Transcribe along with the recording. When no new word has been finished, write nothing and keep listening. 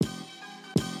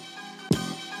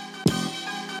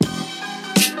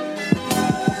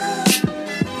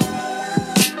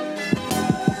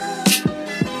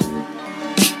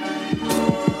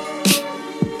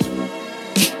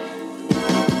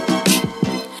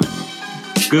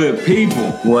Good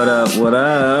people. What up? What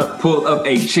up? Pull up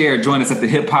a chair. Join us at the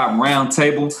Hip Hop Round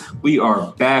Table. We are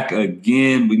back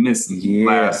again. We missed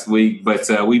last week, but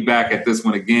we back at this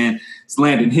one again. It's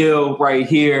Landon Hill right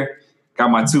here.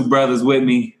 Got my two brothers with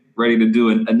me, ready to do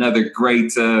another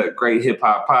great hip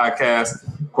hop podcast.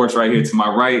 Of course, right here to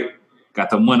my right,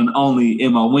 got the one and only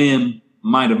MOM,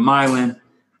 Mind of Mylan,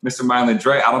 Mr. Mylan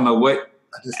Dre. I don't know what.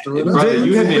 I just threw it up. Brother,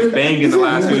 you have been banging the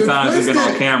last few times you've been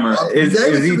on camera. Is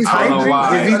he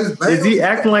typing? Is he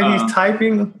acting like he's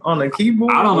typing on a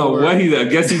keyboard? I don't know what I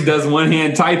guess he does one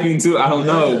hand typing too. I don't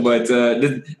know. But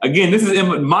again, this is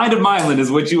Mind of Mylan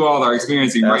is what you all are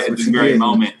experiencing right at this very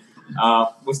moment.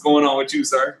 What's going on with you,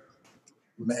 sir?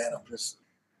 Man,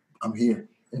 I'm here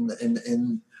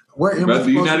in Brother,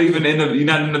 you're not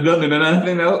in the building or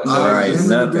nothing else? I'm in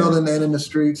the building and in the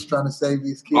streets trying to save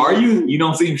these kids. Are you? You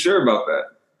don't seem sure about that.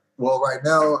 Well, right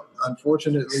now,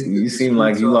 unfortunately, you seem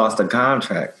like you lost a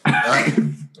contract. I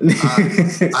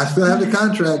still have the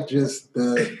contract. Just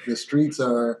the streets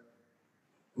are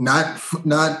not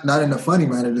in a funny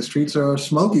manner. The streets are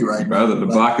smoky right now. Brother, the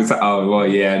block is. Oh well,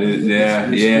 yeah, it is.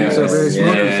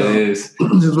 It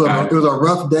was a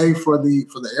rough day for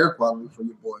the air quality for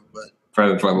your boy, but. For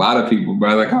a lot of people,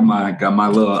 brother, I got my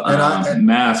little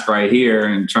mask right here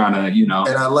and trying to, And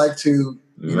I like to,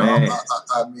 we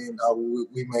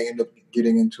may end up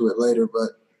getting into it later,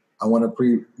 but I want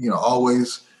to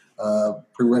always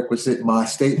prerequisite my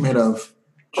statement of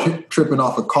tripping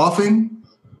off of coughing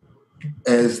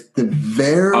as the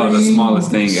very smallest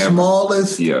thing ever.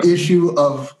 issue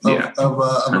of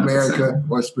America,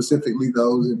 or specifically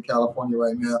those in California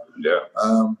right now. Yeah.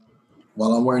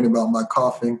 While I'm worrying about my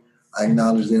coughing, I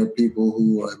acknowledge there are people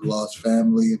who have lost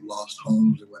family, have lost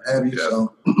homes, and what have you. Yeah.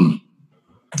 So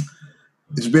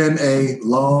it's been a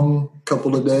long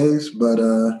couple of days, but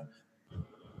I'm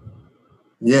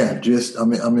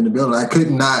in the building.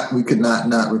 We could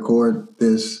not record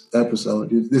this episode.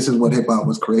 This is what hip hop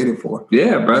was created for.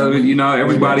 Yeah, brother.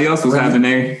 Everybody else was having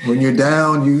their. When you're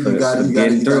down, you got to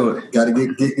get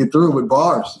through it with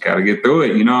bars. Got to get through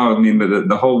it.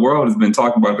 The whole world has been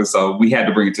talking about this, so we had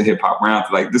to bring it to Hip Hop Round.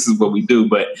 Like, this is what we do.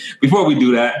 But before we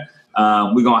do that,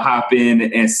 we're gonna hop in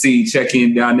and check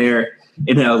in down there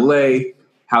in LA.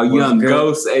 How Young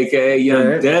Ghost, aka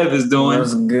Young Dev, is doing.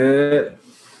 What's good?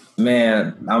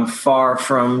 Man, I'm far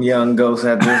from Young Ghost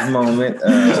at this moment.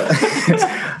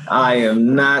 I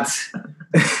am not.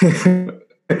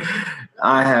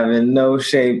 I have in no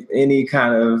shape any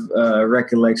kind of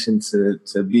recollection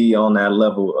to be on that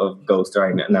level of Ghost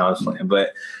right now. No, I'm just playing,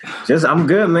 but I'm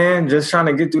good, man. Just trying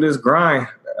to get through this grind.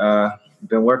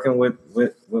 Been working with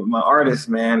my artists,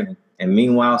 man, and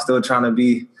meanwhile still trying to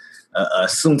be a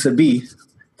soon-to-be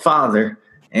father.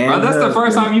 Bro, that's the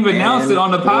first time you've announced it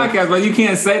on the podcast, but you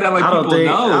can't say that like people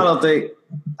know. I don't think.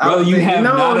 Brother, you have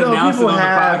not announced it on the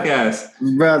podcast.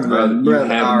 Brother, you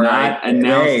have not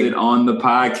announced it on the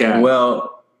podcast.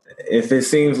 Well, if it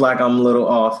seems like I'm a little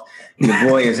off, your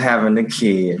boy is having a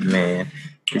kid, man.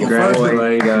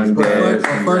 Congratulations, Young Dad.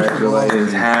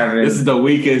 This is the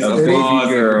weakest applause.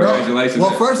 Congratulations.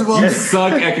 Well, first of all, you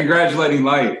suck at congratulating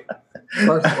Light.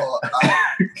 First of all,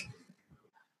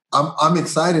 I'm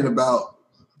excited about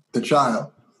the child,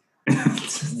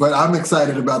 but I'm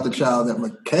excited about the child that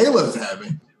Michaela's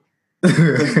having.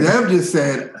 Because Dev just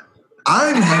said,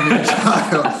 I'm having a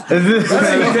child.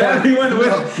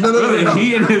 No.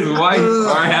 He and his wife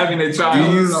are having a child.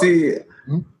 Do you see?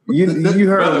 You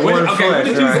heard brother, one what flesh,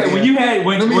 did you right? say?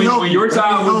 When your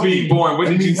child was being born, what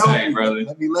did you say, brother?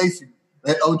 Let me lace you.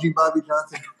 Let OG Bobby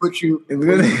Johnson put you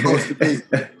where you're supposed to be.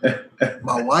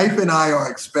 My wife and I are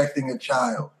expecting a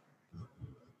child.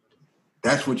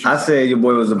 That's what you I said your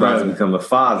boy was about to become a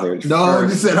father. No,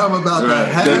 you said I'm about to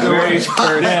have a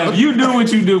child. Damn, you do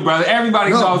what you do, brother.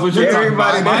 Everybody knows what you're talking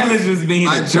about. Mine is just being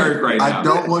a jerk right now. I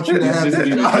don't want you to have that.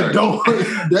 I don't want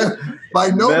that.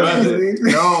 By no means.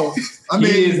 No.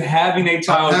 He is having a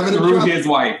child through his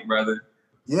wife, brother.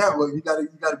 Yeah, well, you gotta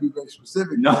be very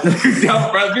specific. No,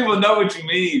 brother. People know what you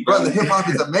mean, brother. Hip hop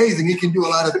is amazing. It can do a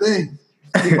lot of things.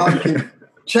 Hip hop can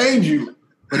change you.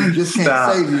 But it just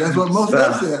can't save you. That's what most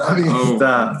of said.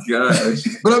 Gosh.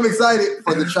 But I'm excited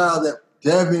for the child that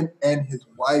Devin and his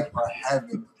wife are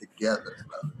having together.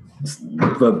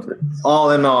 But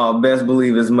all in all, best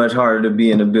believe it's much harder to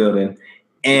be in the building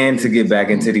and to get back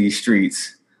into these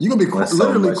streets. You're gonna be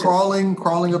literally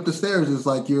crawling up the stairs. It's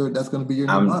like that's gonna be your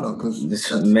new motto because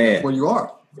that's where you are.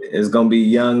 It's gonna be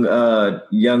young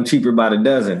cheaper by the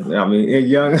dozen. I mean,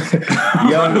 young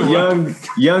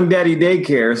daddy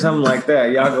daycare or something like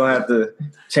that. Y'all gonna have to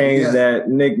change that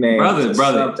nickname, brother.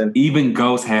 Something. Even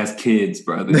Ghost has kids,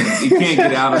 brother. He can't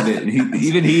get out of it. He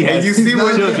has. And you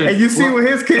see what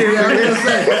his kids. Yeah, I was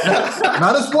gonna say,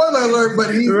 not a spoiler alert,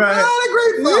 but he's not a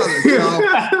great father. So,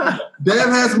 Dev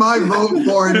has my vote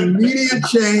for an immediate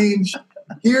change.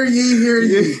 Hear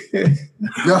ye.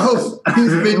 Ghost,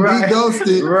 he's been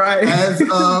de-ghosted as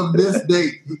of this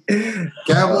date.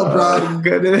 Gavel dropped,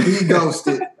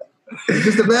 de-ghosted. He's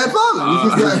just a bad father.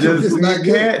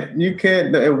 You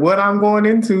can't. What I'm going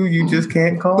into, you just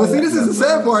can't call. But see, this is the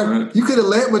sad part. You could have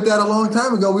led with that a long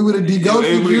time ago. We would have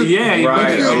de-ghosted you. Yeah,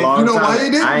 right. You know why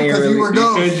you didn't? Because you were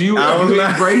ghost. Because you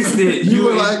embraced it. You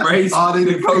were like, oh, they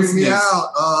didn't me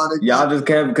out. Y'all just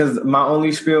can't, because my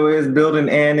only spiel is building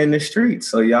and in the streets.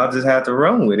 So y'all just have to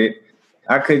run with it.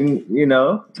 I couldn't,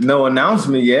 no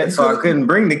announcement yet, so I couldn't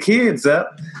bring the kids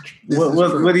up.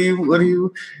 What do you what do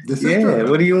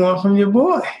you want from your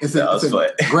boy? It's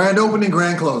a grand opening,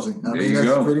 grand closing. I mean,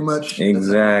 that's pretty much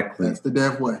exactly. That's the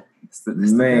Dev way. It's the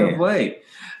Dev way.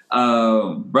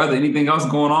 Brother, anything else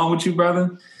going on with you,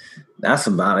 brother? That's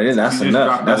about it. That's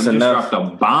enough. That's enough.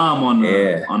 Dropped a bomb on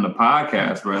the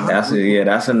podcast, bro.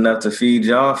 That's enough to feed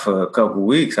y'all for a couple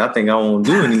weeks. I think I won't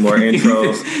do any more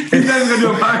intros. He's not even gonna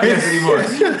do a podcast anymore.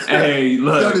 Hey,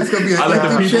 look, I let the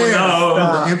people know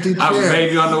I have a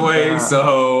baby on the way,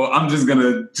 so I'm just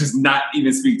gonna not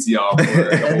even speak to y'all.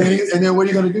 and then what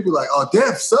are you gonna do? Be like, oh,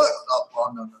 Dev sucks.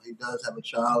 Oh no, he does have a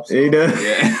child. So. He does.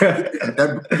 Yeah.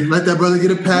 Let that brother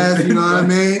get a pass. You know what I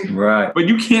mean? Right. But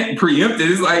you can't preempt it.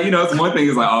 It's like, it's one thing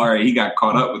is like, all right, he got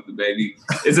caught up with the baby.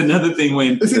 It's another thing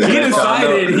when he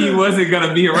decided he wasn't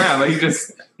gonna be around. Like he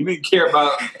didn't care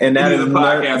about and that is the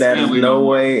podcast. That is no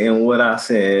way in what I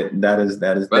said. That is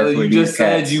brother, you just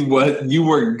said you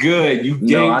were good.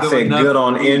 I said good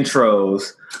on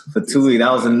intros for 2 weeks.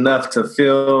 That was enough to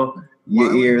fill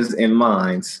your ears and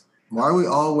minds. Why are we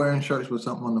all wearing shirts with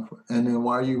something on the front? And then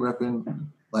why are you repping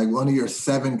like one of your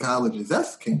 7 colleges?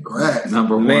 That's congrats.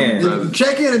 Number one, brother.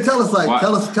 Check in and tell us,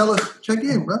 tell us, check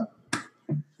in, bro.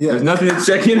 Yeah. There's nothing to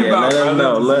check in about,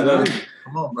 brother.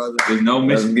 Come on, brother. There's no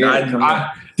Michigan.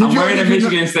 I'm wearing a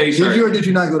Michigan State shirt. Did you or did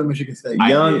you not go to Michigan State?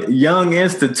 Young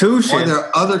institution. Are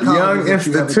there other colleges?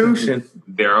 Young institution.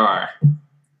 There are.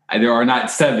 There are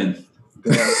not 7.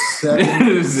 There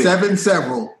are 7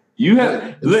 several. You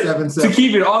have to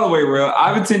keep it all the way real.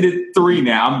 I've attended 3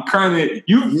 now. I'm currently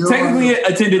you technically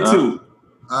attended 2.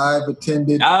 I've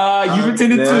attended. You've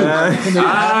attended 2.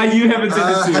 You have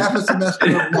attended 2. Half a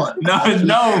semester of 1.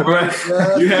 No, bro.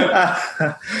 You have.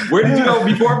 Where did you go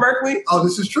before Berkeley? Oh,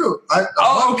 this is true.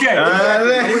 Okay.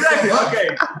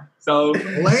 Okay. So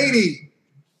Laney.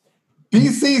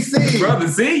 BCC, brother.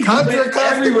 See, you've been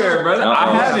everywhere, brother.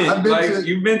 I haven't.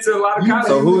 You've been to a lot of colleges.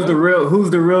 So who's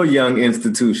the real young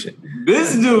institution?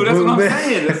 This dude. That's what I'm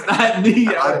saying. It's not me.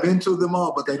 I've been to them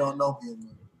all, but they don't know me.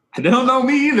 They don't know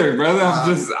me either, brother. I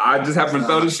just happen to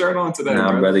throw this shirt on today.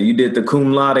 Nah, brother. You did the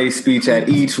cum laude speech at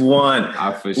each one.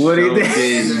 I for sure did.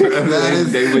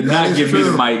 They would not give me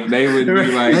the mic. They would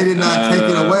be like, they did not take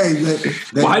it away.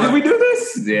 Why did we do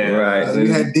this? Yeah, right. We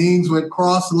had deans with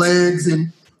crossed legs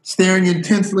and staring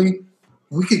intensely.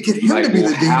 We could get him to be the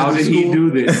dean. How did he do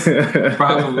this?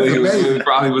 Probably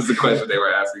was the question they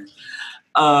were asking.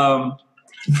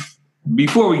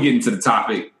 Before we get into the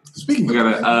topic, we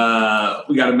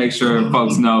gotta make sure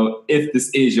folks know if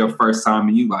this is your first time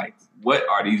and you like, what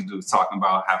are these dudes talking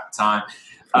about half the time?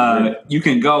 You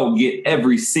can go get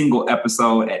every single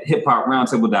episode at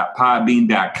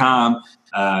hiphoproundtable.podbean.com.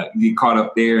 Get caught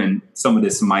up there, and some of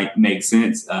this might make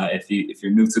sense if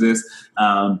you're new to this.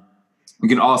 You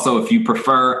can also, if you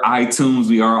prefer iTunes,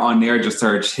 we are on there. Just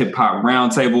search Hip Hop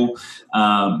Roundtable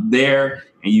there,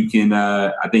 and you can.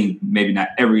 I think maybe not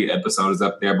every episode is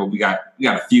up there, but we got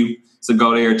a few. So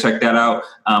go there, check that out,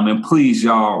 and please,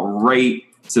 y'all, rate,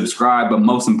 subscribe, but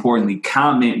most importantly,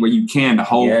 comment where you can. The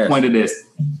whole point of this,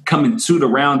 coming to the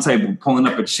roundtable, pulling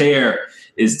up a chair,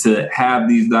 is to have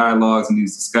these dialogues and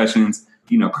these discussions.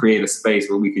 Create a space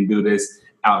where we can do this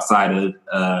outside of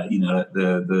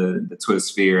the Twitter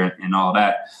sphere and all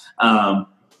that. And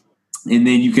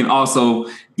then you can also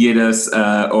get us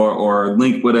or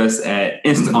link with us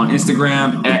on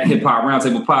Instagram at Hip Hop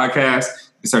Roundtable Podcast.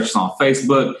 You can search us on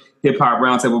Facebook, Hip Hop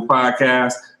Roundtable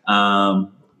Podcast.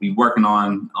 We're working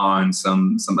on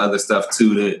some other stuff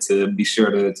too to be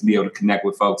sure to be able to connect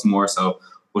with folks more. So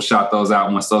we'll shout those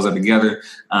out once those are together.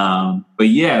 But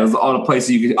yeah, those are all the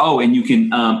places you can. Oh, and you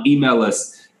can email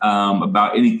us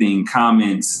about anything,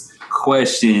 comments,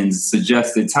 questions,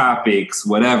 suggested topics,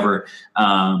 whatever.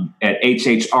 at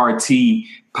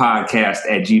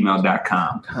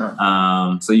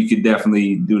hhrtpodcast@gmail.com. So you could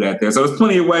definitely do that there. So there's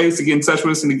plenty of ways to get in touch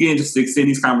with us. And again, just to extend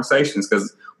these conversations,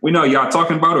 because we know y'all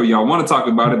talking about it or y'all want to talk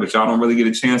about it, but y'all don't really get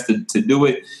a chance to do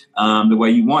it the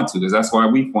way you want to, because that's why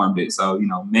we formed it. So,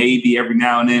 maybe every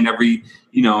now and then, every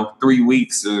 3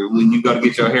 weeks, or when you go to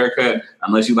get your haircut,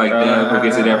 unless you like that, who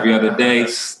gets it every other day,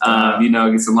 gets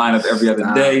to line up every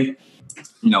other day.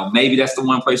 Maybe that's the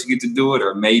one place you get to do it,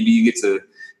 or maybe you get to,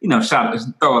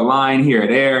 throw a line here or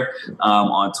there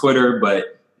on Twitter.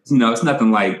 But, it's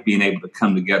nothing like being able to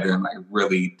come together and like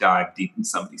really dive deep in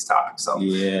some of these topics. So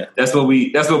yeah, that's what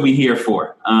we here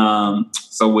for.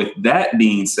 So with that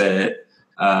being said,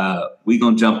 we're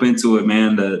going to jump into it,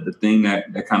 man. The thing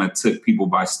that kind of took people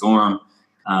by storm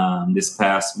this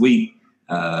past week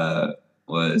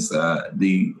was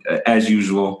as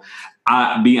usual.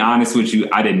 I'll be honest with you,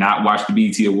 I did not watch the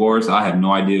BET Awards, so I have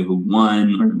no idea who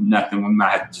won or nothing. We might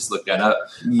have to just look that up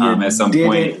at some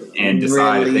point and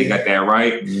decide if they got that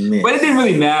right. But it didn't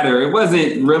really matter. It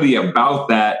wasn't really about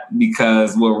that,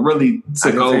 because what really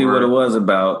took over. Tell you what it was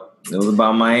about. It was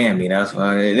about Miami. That's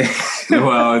why. It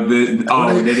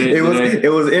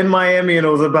was in Miami, and it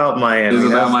was about Miami. It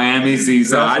was about Miami. See,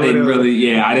 so I didn't really.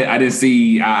 Yeah, I didn't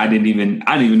see. I didn't even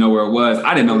know where it was.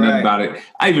 I didn't know nothing about it.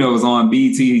 I didn't even know it was on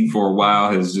BT for a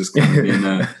while. Has just kind of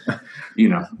been,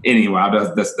 Anyway,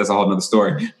 that's a whole nother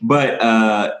story. But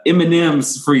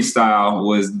Eminem's freestyle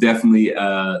was definitely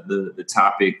the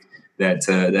topic that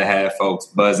had folks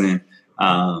buzzing,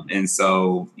 and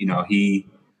so he.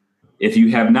 If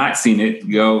you have not seen it,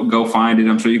 go find it.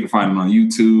 I'm sure you can find it on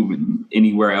YouTube and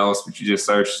anywhere else. But you just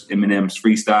search Eminem's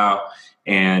freestyle,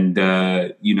 and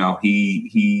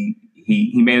he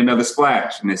made another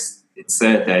splash. And it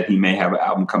said that he may have an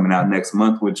album coming out next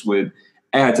month, which would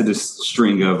add to the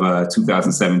string of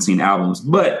 2017 albums.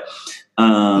 But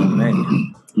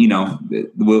I'm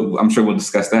sure we'll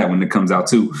discuss that when it comes out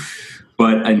too.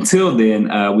 But until then,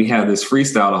 we have this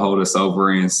freestyle to hold us over,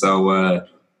 and so.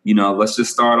 Let's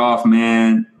just start off,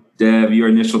 man. Dev, your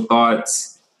initial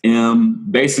thoughts.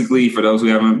 Basically, for those who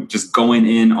haven't, just going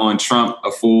in on Trump a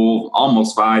full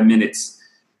almost 5 minutes.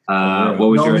 What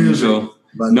was your initial?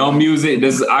 No music.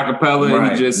 This is acapella.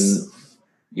 Right. He just,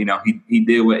 he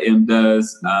did what M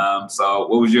does. So,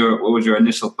 what was your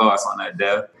initial thoughts on that,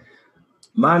 Dev?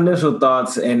 My initial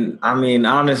thoughts, and I mean,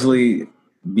 honestly,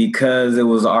 because it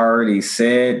was already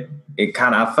said,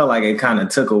 I felt like it kind of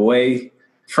took away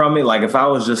from it. Like if I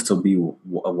was just to be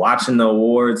watching the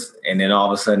awards and then all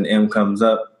of a sudden M comes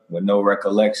up with no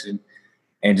recollection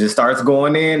and just starts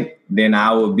going in, then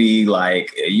I would be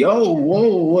like, yo,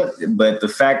 whoa, what? But the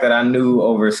fact that I knew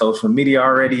over social media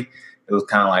already, it was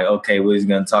kind of like, okay, what is he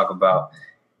going to talk about?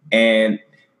 And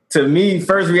to me,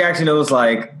 first reaction, it was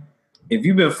like, if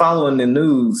you've been following the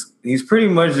news, he's pretty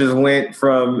much just went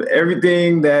from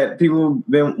everything that people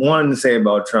been wanting to say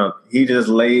about Trump. He just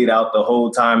laid out the whole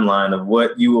timeline of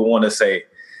what you would want to say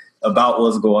about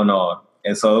what's going on.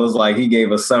 And so it was like he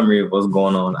gave a summary of what's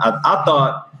going on. I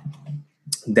thought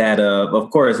that,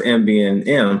 of course, M being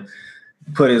M,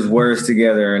 put his words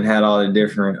together and had all the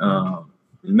different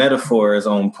metaphors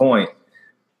on point.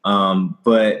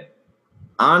 But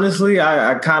honestly,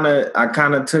 I kind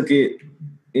of took it.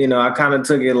 I kind of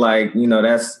took it like,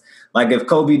 that's like if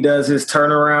Kobe does his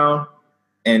turnaround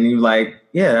and you like,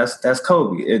 yeah, that's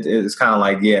Kobe. It's kind of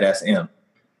like, yeah, that's him.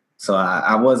 So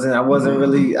I wasn't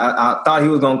really, I thought he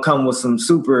was going to come with some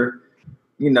super,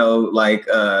 like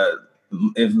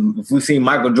if we see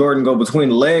Michael Jordan go between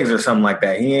the legs or something like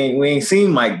that. We ain't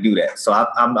seen Mike do that. So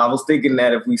I was thinking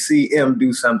that if we see him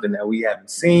do something that we haven't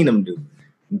seen him do,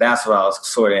 that's what I was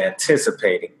sort of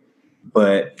anticipating.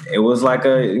 But it was like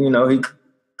he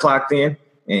clocked in,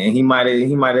 and he might have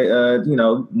went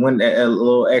a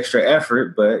little extra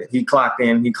effort, but he clocked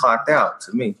in, he clocked out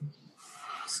to me.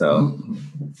 So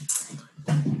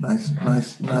nice clock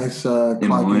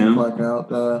in, clock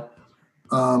out.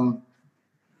 I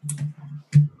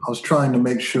was trying to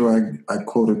make sure I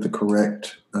quoted the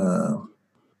correct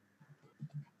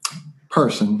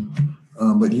person,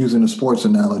 but using a sports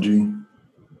analogy,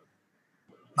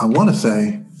 I want to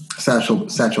say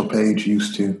Satchel Paige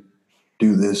used to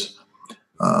do this.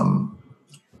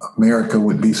 America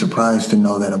would be surprised to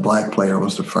know that a black player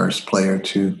was the first player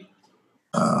to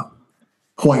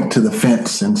point to the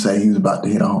fence and say he was about to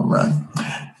hit a home run.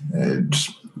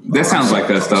 That sounds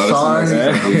like us, though.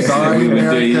 Sorry,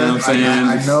 America. You know what I'm saying?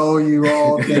 I know you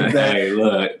all think that hey,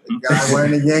 look. guy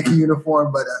wearing a Yankee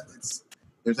uniform, but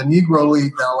there's a Negro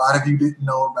League that a lot of you didn't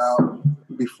know about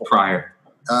before. Prior.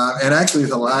 And actually,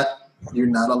 there's a lot. You're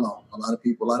not alone. A lot of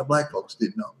people, a lot of black folks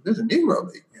didn't know. There's a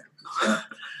Negro League.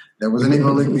 There was a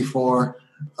Negro League before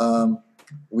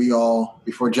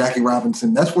before Jackie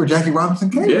Robinson. That's where Jackie Robinson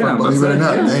came from, believe it or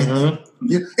not.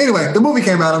 Anyway, the movie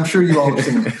came out. I'm sure you all have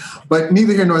seen it. But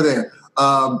neither here nor there.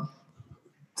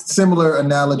 Similar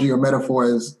analogy or metaphor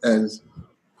as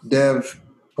Dev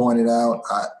pointed out.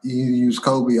 You use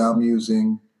Kobe. I'm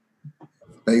using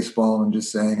baseball and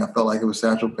just saying I felt like it was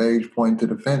Satchel Paige pointing to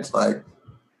the fence like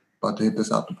about to hit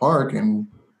this out the park, and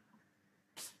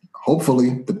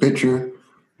hopefully the pitcher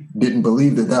didn't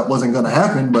believe that wasn't going to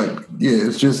happen, but yeah,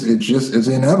 it's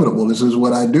inevitable. This is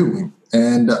what I do.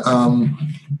 And the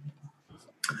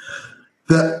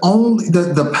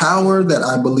power that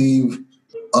I believe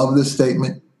of the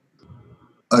statement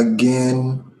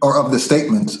again, or of the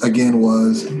statements again,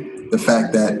 was the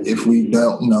fact that if we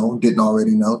didn't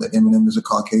already know that Eminem is a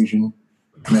Caucasian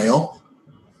male,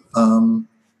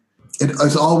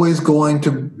 it's always going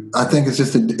to, I think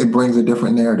it brings a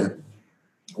different narrative.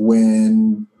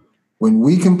 When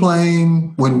we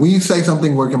complain, when we say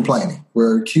something, we're complaining.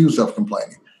 We're accused of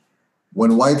complaining.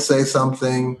 When whites say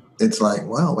something, it's like,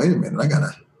 well, wait a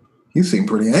minute, you seem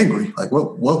pretty angry. Like,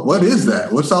 what is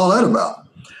that? What's all that about?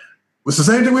 It's the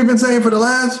same thing we've been saying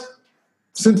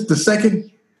since the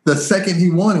second he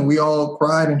won, and we all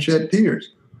cried and shed tears.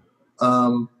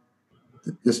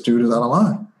 This dude is out of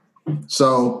line.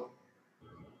 So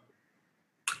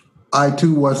I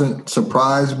too wasn't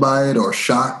surprised by it or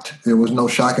shocked. There was no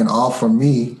shock and awe from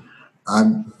me.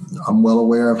 I'm well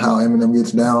aware of how Eminem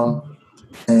gets down,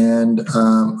 and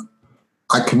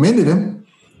I commended him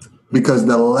because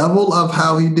the level of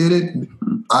how he did it,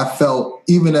 I felt,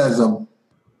 even as a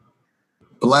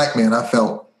black man, I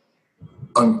felt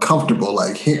uncomfortable,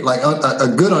 like a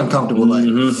good uncomfortable, like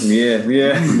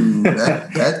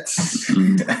that's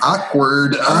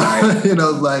awkward.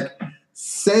 Like,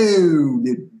 so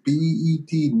did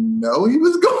BET know he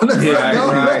was going to?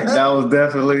 Right. That was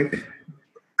definitely.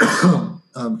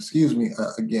 Excuse me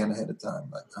again ahead of time,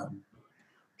 but I'm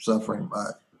suffering.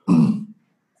 My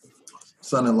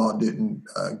son-in-law didn't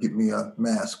get me a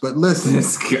mask, but listen,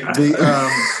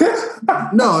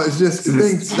 no, it's just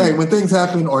things. Hey, when things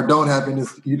happen or don't happen,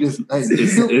 you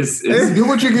do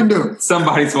what you can do.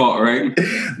 Somebody's fault, right?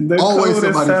 Always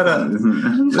somebody's fault.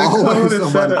 Always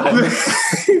somebody's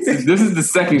fault. This is the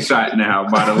second shot now,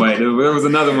 by the way. There was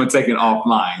another one taken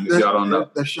offline, if y'all don't know.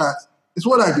 The shots. It's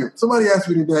what I do. Somebody asked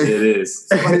me today. It is.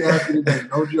 Somebody asked me today,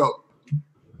 no joke.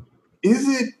 Is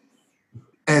it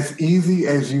as easy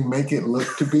as you make it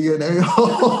look to be an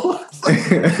a-hole?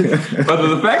 But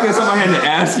the fact that somebody had to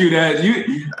ask you that,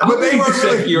 but they were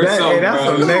check yourself, that's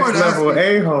bro. a next level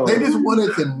a-hole. They just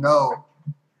wanted to know,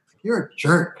 you're a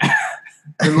jerk.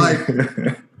 And like,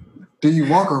 do you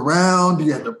walk around? Do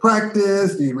you have to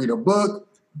practice? Do you read a book?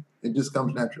 It just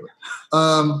comes naturally.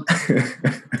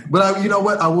 But you know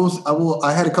what? I will.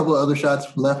 I had a couple of other shots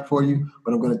left for you,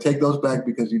 but I'm going to take those back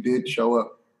because you did show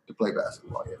up to play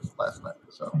basketball last night.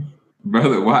 So,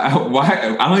 brother, why? I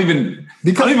don't even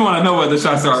want to know what the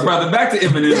shots are, brother. Back to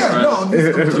Eminem. Yeah, no.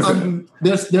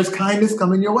 There's kindness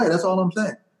coming your way. That's all I'm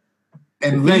saying.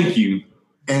 And thank you.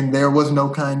 And there was no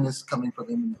kindness coming from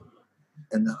Eminem,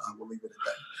 and I will leave it at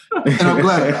that. And I'm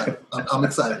glad about it. I'm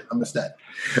excited. I'm ecstatic.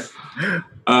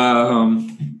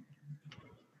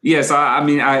 Yes, I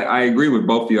mean, I agree with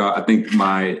both of y'all. I think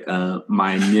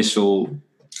my initial,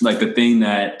 like, the thing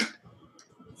that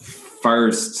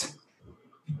first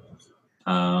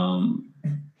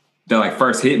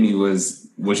first hit me was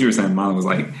what you were saying, Mom, was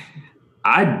like,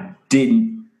 I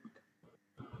didn't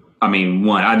even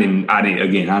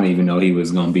know he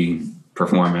was going to be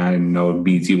performing. I didn't know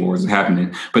BET Awards was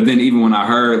happening. But then even when I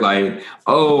heard like,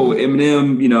 oh,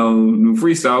 Eminem, new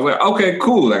freestyle, I was like, okay,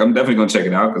 cool. Like, I'm definitely going to check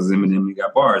it out because Eminem, he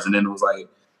got bars. And then it was like,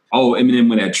 oh, Eminem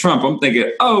went at Trump. I'm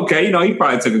thinking, oh, okay, he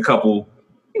probably took a couple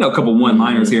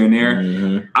one-liners here and there.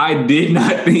 Mm-hmm. I did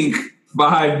not think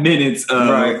 5 minutes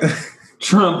of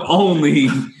Trump only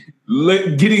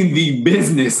getting the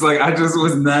business. Like, I just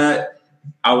was not,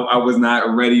 I was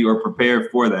not ready or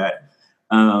prepared for that.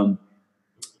 And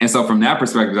so from that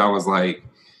perspective, I was like,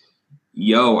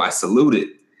 yo, I salute it.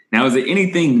 Now, is there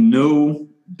anything new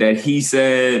that he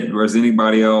said versus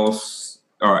anybody else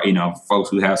or, folks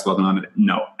who have spoken on it?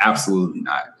 No, absolutely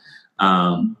not.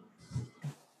 I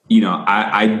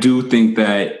do think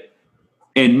that,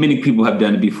 and many people have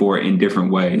done it before in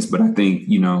different ways, but I think,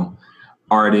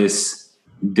 artists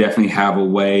definitely have a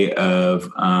way of,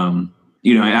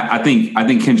 I think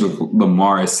Kendrick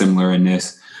Lamar is similar in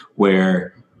this,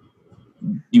 where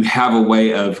you have a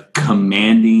way of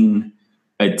commanding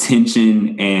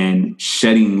attention and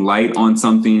shedding light on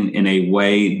something in a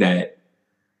way that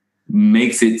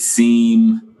makes it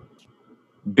seem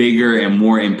bigger and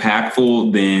more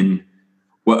impactful than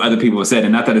what other people have said.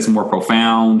 And not that it's more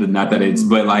profound and not that it's,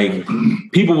 but like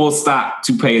people will stop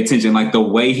to pay attention. Like the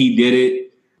way he did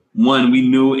it, one, we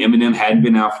knew Eminem hadn't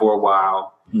been out for a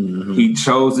while. Mm-hmm. He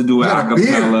chose to do it a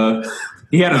cappella.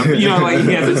 He had a, he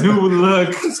had a new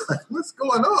look. What's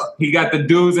going on? He got the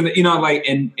dudes and, and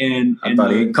I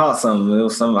thought he caught something. It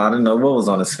was something, I didn't know what was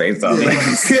on his face. Well,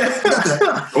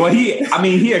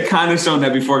 he had kind of shown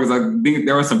that before because I think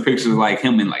there were some pictures like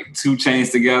him and like 2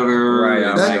 Chainz together. Right.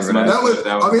 That was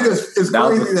it's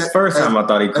crazy that first time I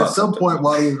thought he caught at some point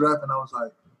while he was rapping, I was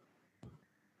like,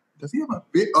 does he have a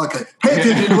big? Okay, pay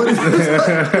attention. What is this?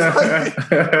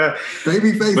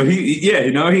 Baby face. But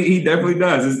he definitely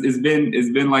does. It's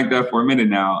been like that for a minute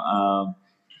now.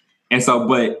 And so,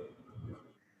 but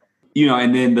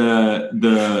and then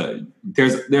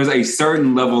there's a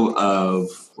certain level of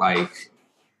like,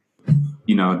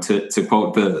 to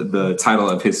quote the title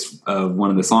of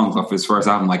one of the songs off his first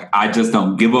album, like I just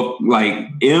don't give up. Like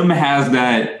M has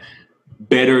that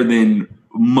better than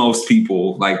most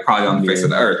people, like probably on the face of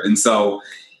the earth. And so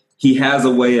he has a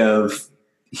way of,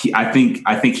 I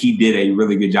think he did a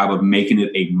really good job of making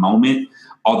it a moment.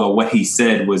 Although what he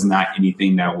said was not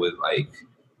anything that was like,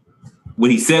 what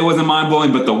he said wasn't mind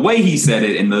blowing, but the way he said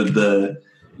it and the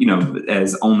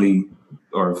as only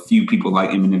or a few people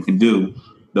like Eminem can do,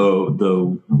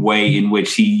 the way in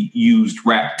which he used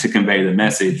rap to convey the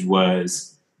message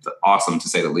was awesome, to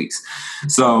say the least.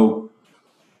 So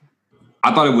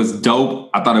I thought it was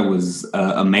dope. I thought it was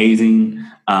amazing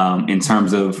in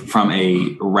terms of from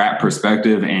a rap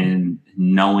perspective and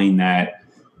knowing that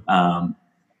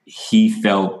he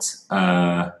felt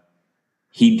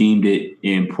he deemed it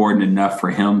important enough for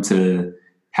him to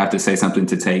have to say something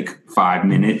to take 5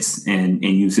 minutes and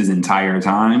use his entire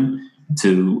time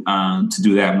to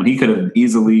do that when he could have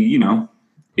easily,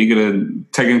 he could have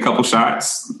taken a couple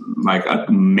shots, like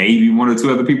maybe 1 or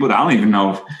 2 other people. I don't even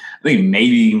know if. I think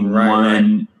maybe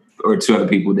one or 2 other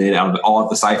people did out of all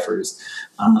of the ciphers.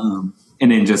 And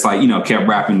then just like, kept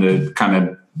rapping to kind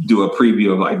of do a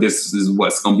preview of like, this is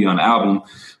what's going to be on the album.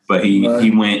 But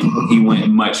he went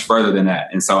much further than that.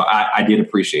 And so I did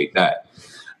appreciate that.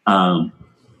 But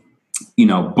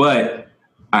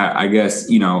I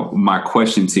guess, my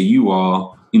question to you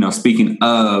all, speaking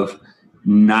of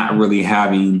not really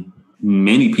having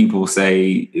many people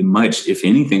say much, if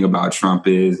anything, about Trump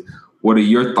is, what are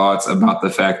your thoughts about the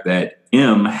fact that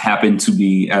M happened to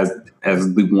be as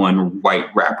the one white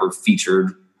rapper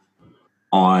featured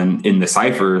in the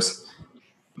ciphers,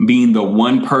 being the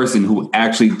one person who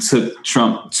actually took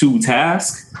Trump to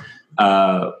task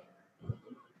the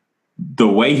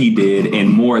way he did and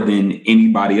more than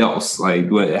anybody else? Like,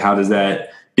 how does that?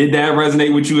 Did that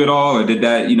resonate with you at all, or did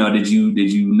that? Did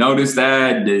you notice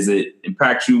that? Does it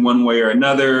impact you one way or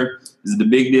another? Is it a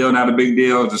big deal, not a big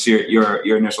deal? Just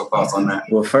your initial thoughts on that.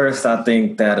 Well, first, I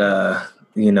think that,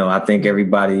 I think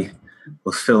everybody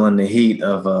was feeling the heat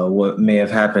of what may have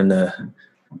happened to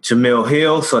Jamil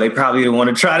Hill, so they probably didn't want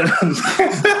to try to.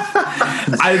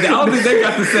 I don't think they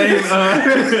got the same.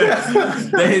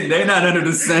 They're not under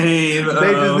the same.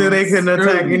 They just knew they couldn't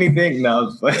attack anything.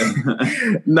 No,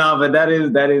 but that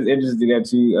is interesting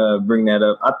that you bring that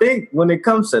up. I think when it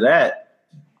comes to that,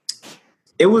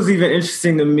 it was even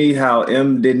interesting to me how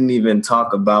M didn't even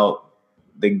talk about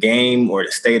the game or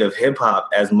the state of hip hop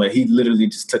as much. He literally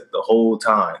just took the whole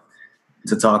time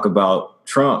to talk about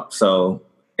Trump. So,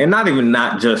 and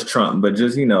not just Trump, but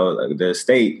just, like the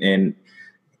state, and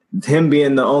him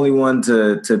being the only one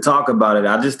to talk about it.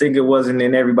 I just think it wasn't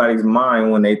in everybody's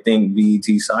mind when they think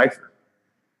BET Cypher.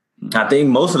 I think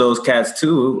most of those cats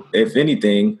too, if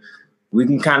anything, we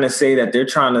can kind of say that they're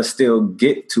trying to still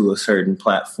get to a certain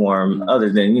platform other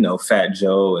than, Fat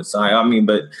Joe and so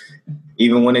but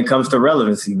even when it comes to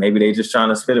relevancy, maybe they just trying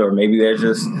to spit it, or maybe they're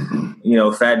just,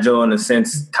 Fat Joe in a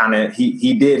sense, kind of,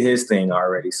 he did his thing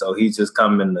already. So he's just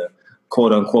coming to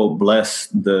quote unquote bless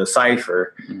the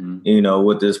cipher,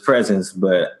 with his presence.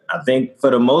 But I think for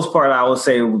the most part, I would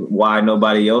say why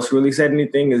nobody else really said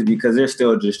anything is because they're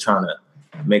still just trying to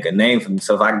make a name for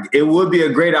themselves. It would be a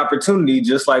great opportunity,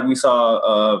 just like we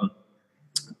saw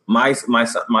my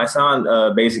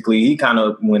son. Basically, he kind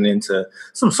of went into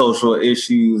some social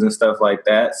issues and stuff like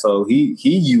that. So he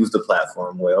used the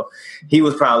platform well. He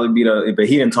was probably but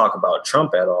he didn't talk about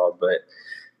Trump at all. But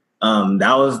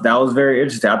that was very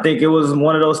interesting. I think it was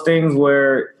one of those things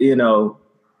where,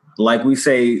 like we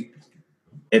say,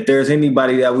 if there's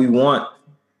anybody that we want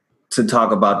to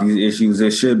talk about these issues,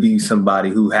 it should be somebody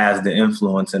who has the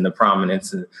influence and the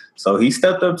prominence. So he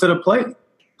stepped up to the plate.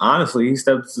 Honestly, he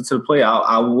stepped to the plate.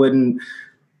 I wouldn't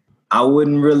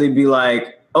really be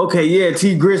like, okay, yeah,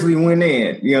 T Grizzly went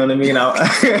in. You know what I mean?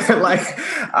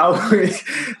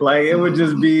 It would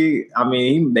just be. I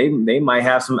mean, they might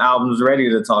have some albums ready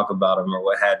to talk about him or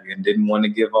what have you, and didn't want to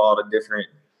give all the different,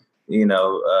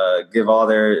 give all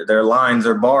their lines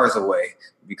or bars away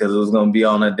because it was going to be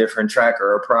on a different track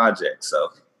or a project.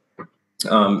 So,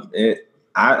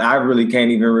 I really can't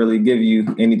even really give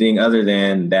you anything other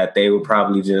than that they were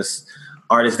probably just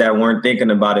artists that weren't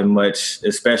thinking about it much,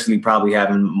 especially probably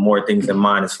having more things in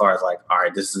mind as far as like, all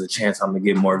right, this is a chance I'm going to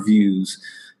get more views.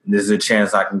 This is a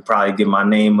chance I can probably get my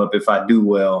name up if I do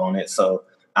well on it. So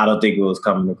I don't think it was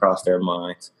coming across their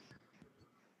minds.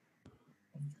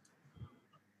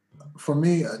 For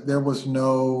me, there was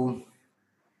no,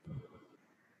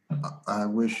 I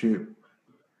wish it,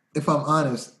 if I'm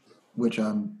honest, which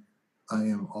I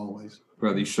am always.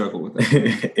 Brother, you struggle with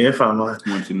that. If I'm honest. I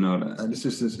want you to know that. And it's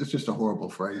just a horrible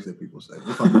phrase that people say.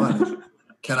 If I'm honest,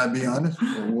 can I be honest?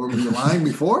 Or were we lying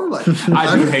before? Like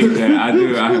I do hate that.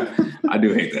 I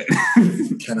do hate that.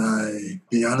 Can I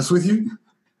be honest with you?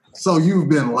 So you've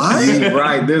been lying?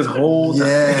 Right, this whole time.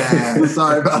 Yeah,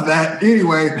 sorry about that.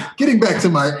 Anyway, getting back to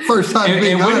my first time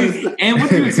being honest. What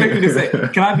do you expect me to say?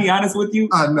 Can I be honest with you?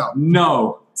 No.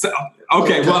 No. So,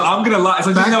 okay, well, I'm going to lie.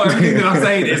 So you know everything that I'm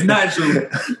saying is not true.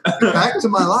 Back to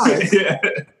my lies. Yeah.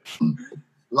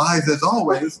 Lies as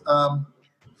always. The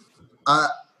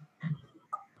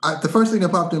first thing that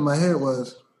popped in my head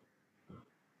was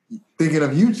thinking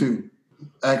of YouTube,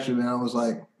 actually. And I was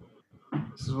like,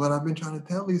 this is what I've been trying to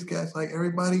tell these guys. Like,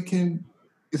 everybody can,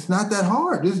 it's not that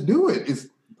hard. Just do it.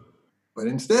 But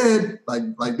instead, like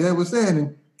Dad was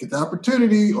saying, get the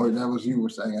opportunity, or that was you were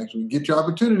saying, actually, get your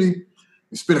opportunity.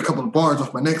 Spit a couple of bars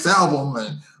off my next album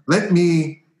and let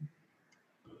me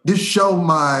just show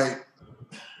my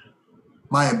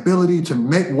ability to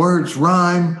make words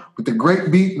rhyme with a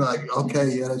great beat. Like,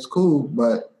 okay, yeah, that's cool,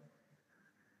 but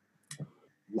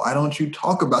why don't you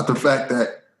talk about the fact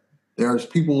that there's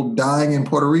people dying in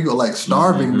Puerto Rico, like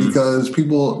starving because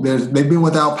they've been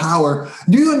without power?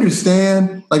 Do you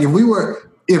understand? Like,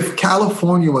 if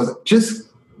California was just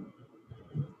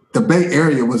the Bay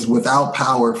Area was without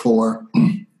power for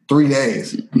 3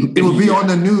 days, it would be on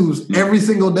the news every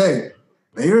single day.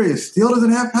 Bay Area still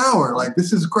doesn't have power. Like,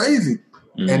 this is crazy.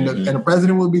 And the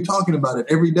president would be talking about it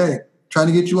every day, trying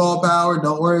to get you all power.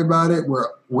 Don't worry about it. We're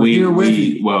here with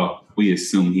you. Well, we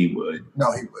assume he would.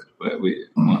 No, he would. But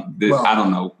I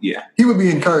don't know. Yeah. He would be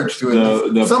encouraged to it.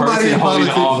 The somebody person in holding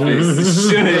office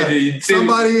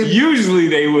should. Usually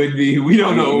they would be. We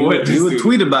don't know what to do. You would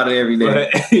tweet about it every day.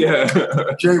 But, yeah.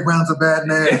 Jerry Brown's a bad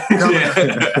man.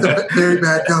 Governor. Very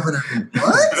bad governor.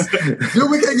 What? Dude,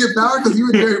 we can't get power because you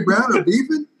and Jerry Brown are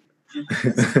beefing?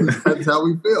 That's how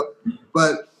we feel.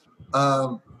 But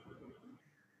I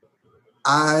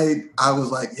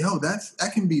was like, yo,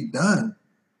 that can be done.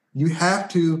 You have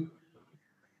to.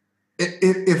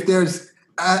 If there's,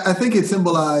 I think it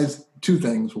symbolized two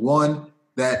things. One,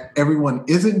 that everyone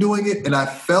isn't doing it, and I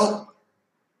felt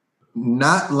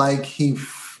not like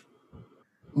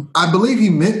I believe he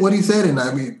meant what he said, and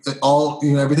I mean,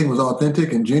 everything was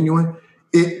authentic and genuine.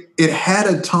 It had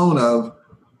a tone of,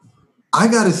 I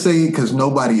gotta say it because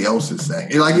nobody else is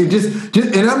saying it. Like, it just,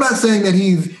 and I'm not saying that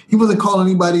he wasn't calling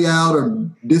anybody out or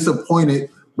disappointed,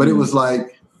 but it was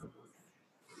like,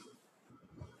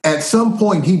 at some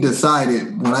point he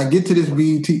decided, when I get to this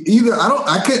BET,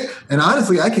 and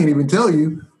honestly, I can't even tell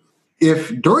you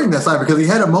if during that cypher, because he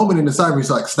had a moment in the cypher,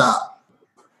 he's like, stop,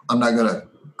 I'm not gonna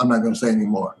say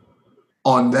anymore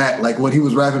on that, like what he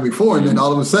was rapping before. And then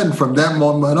all of a sudden, from that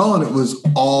moment on, it was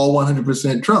all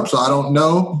 100% Trump. So I don't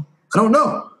know,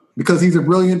 because he's a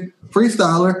brilliant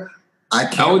freestyler. I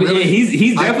can't.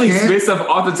 He's definitely spit stuff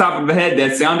off the top of the head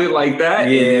that sounded like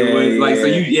that. Yeah, and it was like, so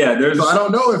I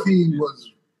don't know if he was.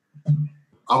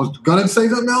 I was gonna say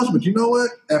something else, but you know what?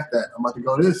 F that. I'm about to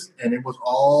go this, and it was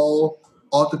all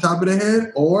off the top of the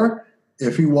head. Or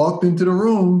if he walked into the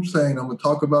room saying, "I'm gonna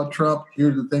talk about Trump.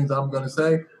 Here's the things I'm gonna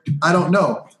say." I don't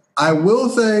know. I will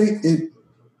say it.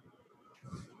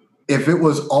 If it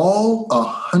was all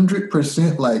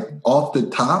 100% like off the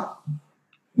top,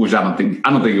 which I don't think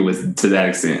it was to that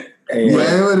extent.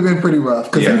 Yeah, it would have been pretty rough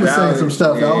because he was saying some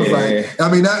stuff. I was like,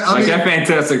 that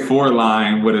Fantastic Four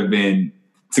line would have been.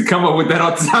 To come up with that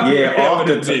off the top of your head.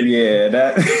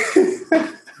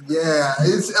 Yeah,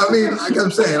 it's. I mean, like I'm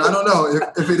saying, I don't know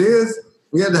if it is.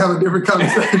 We had to have a different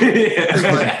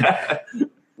conversation. Like,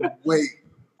 wait,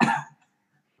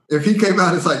 if he came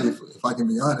out, it's like, if I can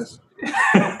be honest,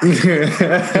 my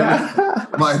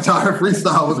entire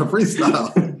freestyle was a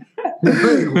freestyle.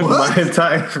 Wait, what? My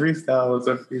entire freestyle was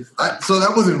a freestyle. So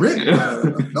that wasn't written.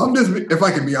 I'm just, if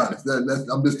I can be honest,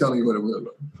 I'm just telling you what it was.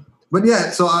 But yeah,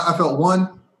 so I felt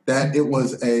one that it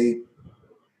was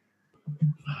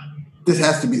this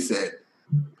has to be said,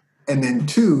 and then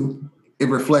two, it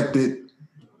reflected.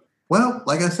 Well,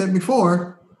 like I said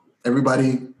before,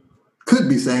 everybody could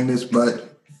be saying this,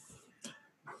 but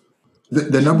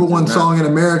the number one song in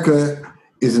America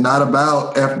is not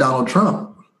about F. Donald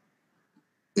Trump.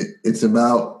 It's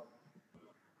about.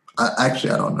 I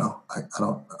don't know. I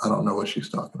don't know what she's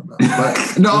talking about.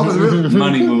 But no,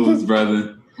 Money Moves,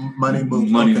 brother. Money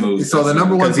Moves. Money Moves. So the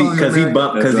number one song because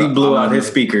he blew out his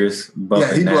speakers.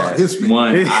 Yeah, he blew out his speakers.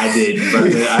 One, I did, brother.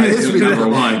 His speakers are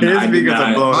blown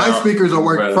out. My speakers are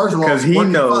working. First of all, because he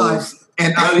knows.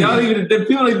 And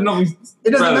people don't even know. It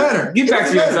doesn't matter. Get back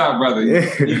to your job, brother.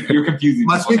 You're confusing.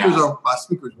 My speakers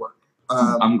work.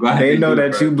 I'm glad they know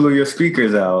that you blew your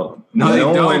speakers out.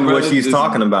 Knowing what she's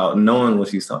talking about. Knowing what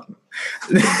she's talking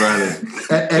about. Brother.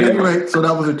 At any rate, so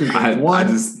that was the two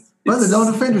things. Brother,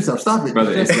 don't defend yourself. Stop it.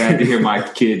 Brother, it's sad to hear my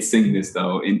kids sing this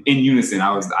though in unison.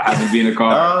 I happened to be in a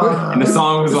car and the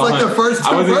song was it's on. Like the first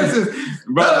two verses.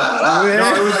 Brother, wait,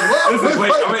 I'm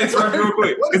gonna interrupt real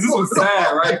quick because this was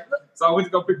sad, right? So I went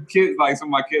to go pick the kids, like some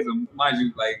of my kids, and mind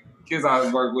you, like kids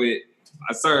I work with,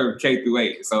 I served K through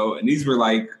 8. So, and these were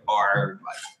like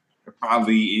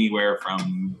probably anywhere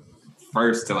from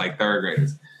first to like third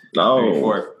graders.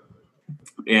 Fourth.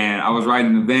 And I was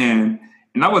riding the van.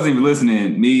 And I wasn't even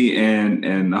listening. Me and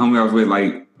the homie I was with,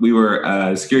 like, we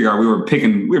were security guard. We were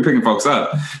picking folks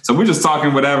up. So we're just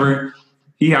talking, whatever.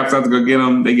 He hops out to go get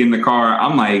them. They get in the car.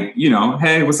 I'm like,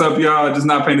 hey, what's up, y'all? Just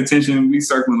not paying attention. We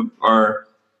circling or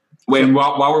waiting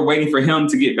while we're waiting for him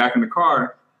to get back in the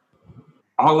car.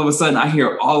 All of a sudden, I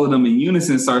hear all of them in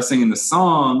unison start singing the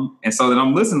song, and so then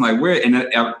I'm listening like where, and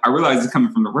I realize it's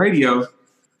coming from the radio,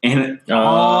 and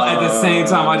all at the same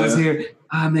time I just hear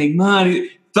I make money.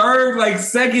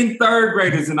 Second, third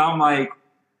graders, and I'm like,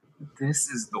 this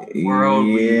is the world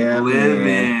we live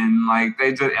in. Like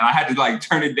and I had to like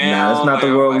turn it down. No, it's not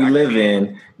the world we live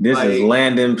in. This is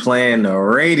Landon playing the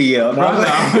radio. I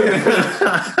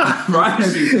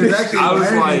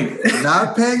was like,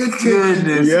 not paying attention.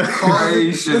 Goodness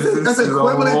gracious. That's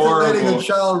equivalent to letting a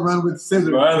child run with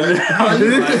scissors. As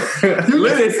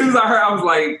soon as I heard, I was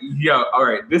like, yo, all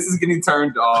right, this is getting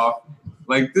turned off.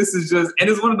 Like, this is just, and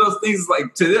it's one of those things,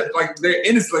 like, to them, like, they're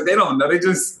innocent, like, they don't know. They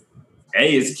just,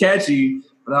 hey, it's catchy.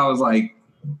 But I was like,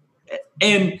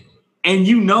 and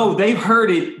they've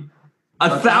heard it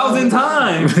 1,000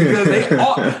 times because they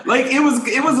all, like, it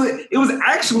was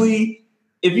actually,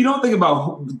 if you don't think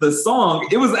about the song,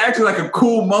 it was actually like a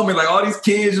cool moment. Like, all these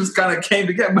kids just kind of came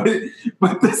together,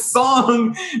 but the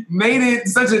song made it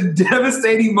such a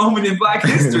devastating moment in Black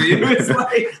history. It was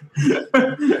like,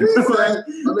 it's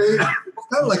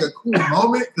kind of like a cool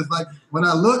moment because, like, when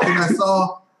I looked and I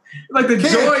saw like the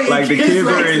joy, like the kids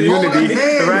are in unity,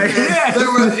 right? Yeah,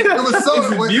 it was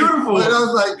so beautiful. And I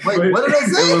was like, wait, what did I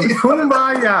say? It was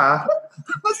kumbaya,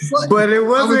 but it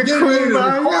wasn't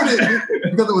kumbaya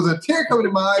because it was a tear coming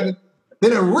in my eye. And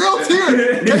then a real tear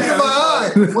came in my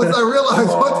eye once I realized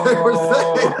what they were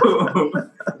saying.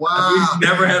 Wow. We've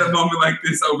never had a moment like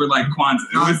this over like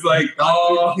Kwanzaa. It was like,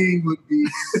 Dr. King would be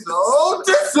so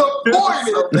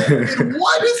disappointed in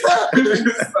what is happening in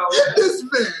this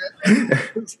man.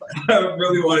 I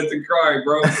really wanted to cry,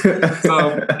 bro.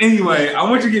 So anyway, I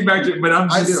want you to get back to it, but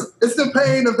I do. It's the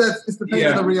pain of that. It's the pain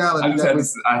of the reality.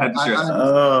 I had to share.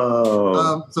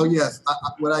 So yes,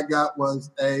 what I got was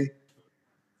A,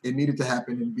 it needed to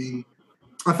happen, and B,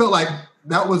 I felt like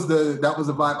that was the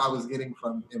vibe I was getting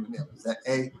from Eminem. Is that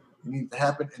A, it needed to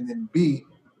happen, and then B,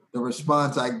 the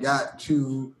response I got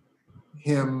to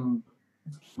him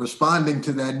responding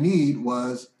to that need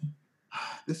was,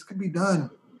 this could be done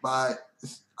by,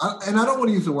 and I don't want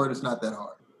to use the word, it's not that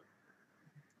hard.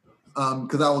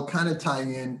 Because I will kind of tie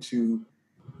into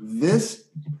this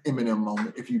Eminem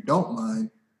moment, if you don't mind,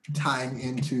 tying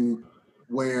into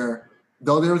where,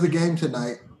 though there was a game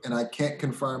tonight, and I can't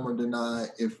confirm or deny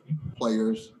if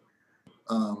players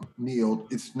kneeled,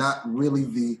 it's not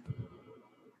really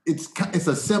it's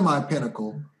a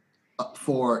semi-pinnacle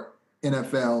for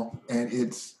NFL and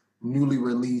its newly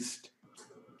released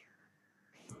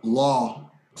law,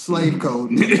 slave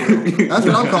code. That's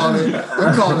what I'm calling it.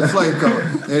 They're calling it slave code.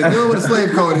 And if you know what a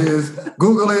slave code is,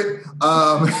 Google it.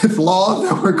 It's laws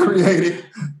that were created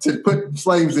to put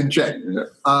slaves in check.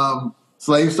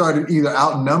 Slaves started either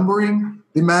outnumbering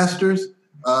the masters,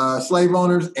 slave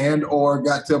owners, and or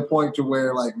got to a point to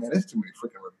where, like, man, there's too many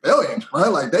freaking rebellions, right?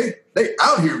 Like, they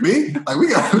out here, B. Like, we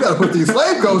got to put these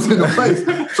slave codes into place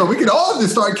so we can all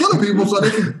just start killing people so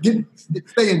they can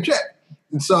stay in check.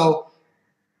 And so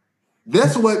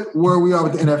that's where we are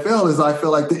with the NFL is I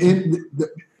feel like the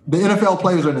the NFL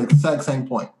players are in the exact same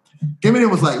point. Eminem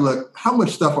was like, look, how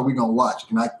much stuff are we going to watch?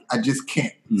 And I just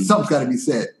can't. Something's got to be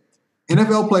said.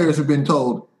 NFL players have been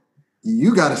told,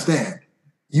 you got to stand.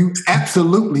 You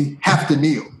absolutely have to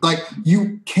kneel. Like,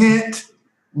 you can't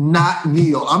not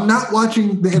kneel. I'm not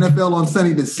watching the NFL on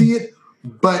Sunday to see it,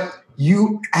 but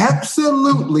you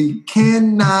absolutely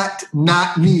cannot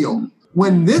not kneel.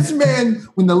 When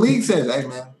the league says, hey,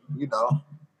 man, you know,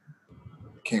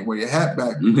 can't wear your hat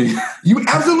backwards. You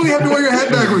absolutely have to wear your hat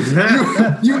backwards.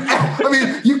 You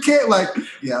can't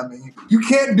you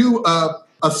can't do a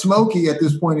Smokey at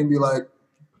this point and be like,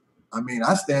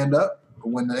 I stand up. But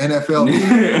when the NFL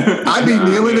I be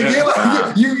kneeling again.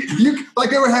 Like you like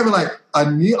they were having like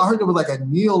a kneel. I heard there was like a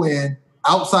kneel in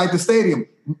outside the stadium.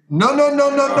 No.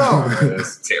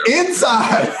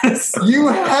 Inside, you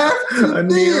have to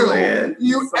kneel.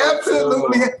 You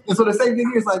absolutely have. And so the same thing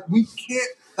here is like we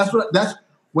can't. That's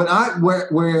when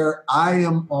where I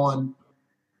am on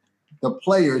the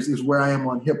players is where I am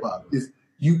on hip hop. Is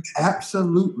you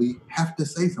absolutely have to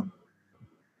say something.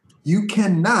 You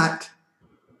cannot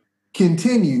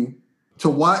continue to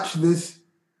watch this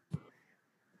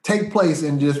take place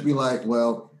and just be like,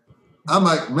 well, I'm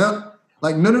like,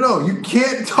 no, you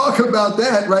can't talk about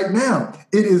that right now.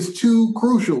 It is too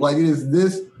crucial. Like it is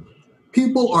this,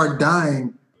 people are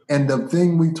dying. And the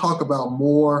thing we talk about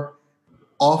more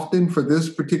often for this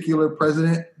particular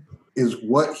president is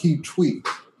what he tweets.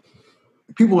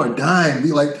 People are dying.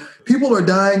 People are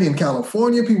dying in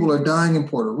California. People are dying in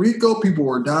Puerto Rico. People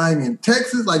are dying in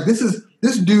Texas. Like this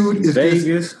dude is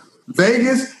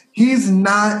Vegas. He's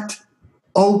not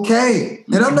okay.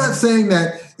 And I'm not saying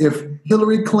that if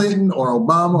Hillary Clinton or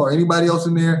Obama or anybody else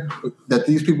in there, that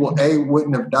these people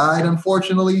wouldn't have died,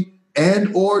 unfortunately,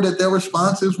 and or that their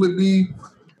responses would be,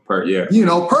 perfect.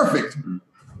 Mm-hmm.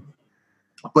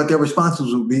 But their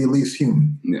responses would be at least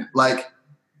human. Yeah. Like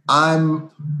I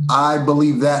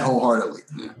believe that wholeheartedly.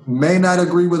 Yeah. May not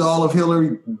agree with all of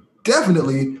Hillary.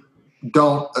 Definitely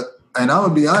don't. And I'm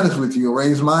gonna be honest with you.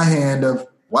 Raise my hand of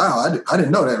wow. I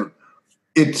didn't know that.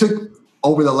 It took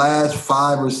over the last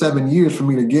 5 or 7 years for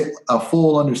me to get a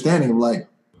full understanding of like,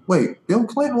 wait, Bill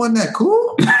Clinton wasn't that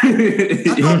cool? I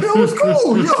thought Bill was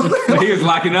cool. He was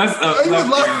locking us up. You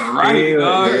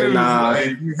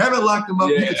haven't locked him up.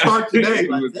 You can start today.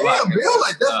 Like, damn, Bill,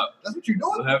 like that's what you're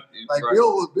doing. Like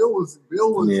Bill was.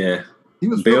 Yeah.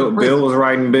 Bill was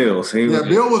writing bills.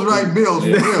 Bill was writing bills.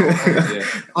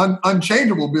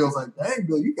 Unchangeable bills. Like, dang,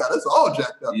 Bill, you got us all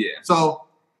jacked up. Yeah. So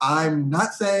I'm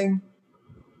not saying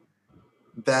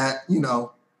that,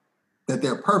 that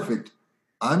they're perfect.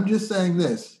 I'm just saying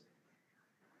this.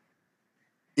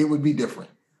 It would be different.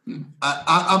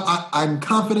 I'm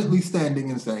confidently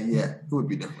standing and saying, yeah, it would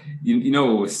be different. You know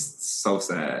what was so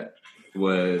sad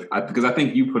was because I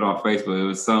think you put on Facebook, it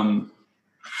was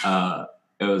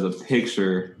it was a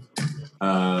picture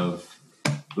of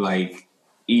like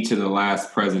each of the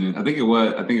last presidents. I think it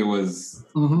was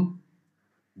mm-hmm.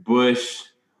 Bush,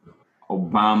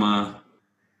 Obama,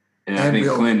 and I think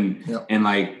Bill. Clinton. Yep. And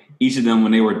like each of them,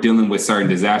 when they were dealing with certain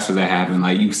disasters that happened,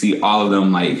 like you see all of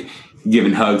them like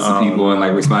giving hugs to people and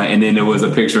like responding. And then there was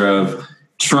a picture of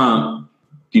Trump,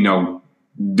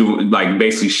 doing like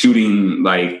basically shooting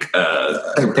like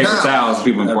paper towels to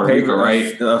people in Puerto Rico,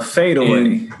 right? A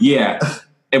fadeaway. Yeah.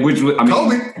 Which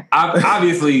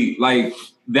obviously like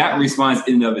that response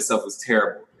in and of itself was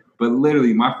terrible. But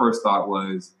literally my first thought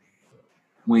was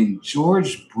when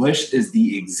George Bush is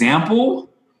the example,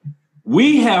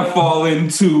 we have fallen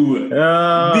to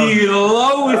the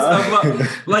lowest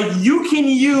of like you can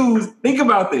think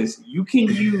about this. You can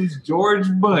use George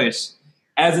Bush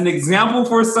as an example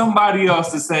for somebody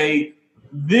else to say,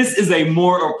 this is a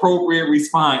more appropriate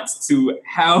response to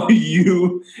how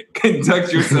you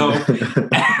conduct yourself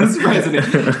as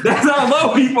president. That's how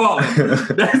low we fall.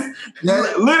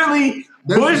 Literally,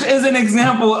 Bush is an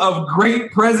example of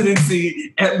great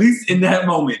presidency, at least in that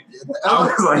moment.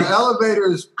 The elevator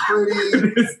is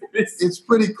it's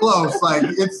pretty close. Like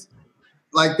it's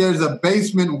like there's a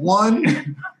basement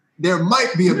 1. There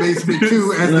might be a basement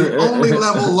 2 as the only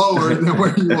level lower than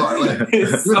where you are. Like,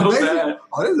 it's so bad.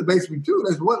 Oh, there's a basement 2.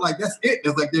 There's what? Like that's it.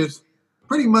 It's like there's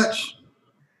pretty much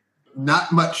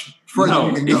not much further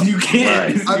you can go. You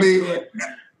can't. Right. I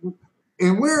mean,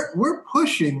 and we're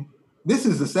pushing. This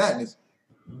is the sadness.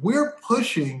 We're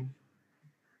pushing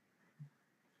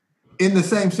in the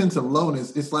same sense of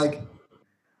lowness. It's like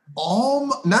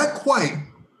not quite,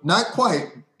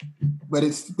 but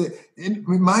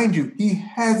mind you, he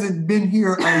hasn't been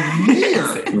here a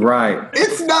year. Right.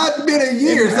 It's not been a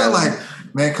year. It's not like,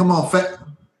 man, come on,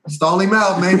 Stall him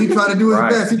out, man. He trying to do his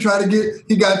best.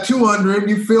 He got 200.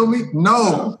 You feel me?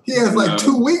 No. He has like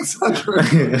 2 weeks under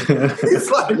him. It's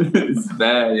like, it's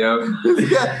bad, yo.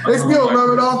 They still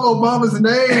rubbing off Obama's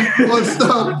name on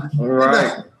stuff.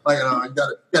 Right. Like,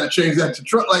 you gotta change that to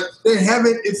Trump. Like, they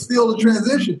haven't, it's still a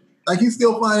transition. Like, he's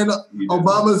still finding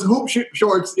Obama's hoop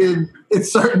shorts in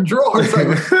certain drawers. Like,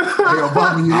 hey,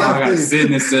 Obama, you left gotta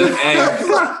send this to,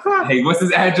 hey, what's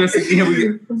his address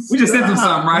again? We just sent him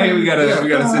something, right? We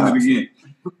gotta send it again.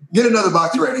 Get another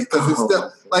box ready, because it's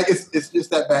still, like, it's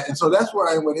just that bad. And so that's where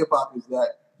I am with hip-hop, is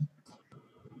that,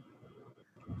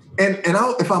 and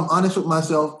if I'm honest with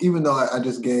myself, even though I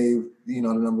just gave, the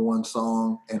number one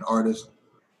song and artist,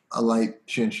 I like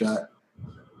Chin Shot.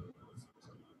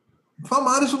 If I'm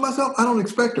honest with myself, I don't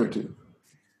expect her to.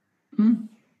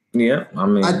 Yeah, I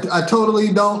mean, I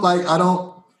totally don't like. I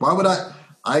don't. Why would I?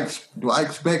 Do I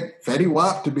expect Fetty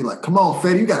Wap to be like, come on,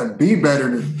 Fetty, you got to be better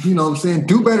than, you know what I'm saying?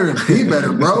 Do better and be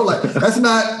better, bro. Like, that's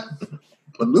not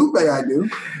what Lupe I do.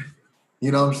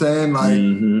 You know what I'm saying?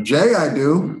 Like, Jay I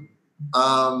do.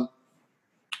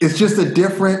 It's just a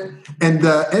different, and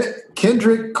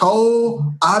Kendrick,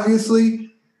 Cole,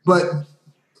 obviously, but.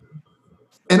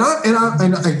 And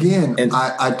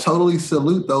I totally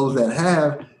salute those that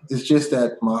have. It's just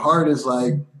that my heart is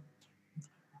like,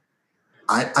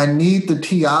 I need the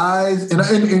TIs,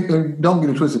 and don't get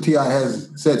it twisted, T.I. has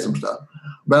said some stuff,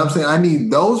 but I'm saying I need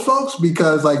those folks,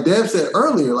 because like Dev said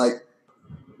earlier, like,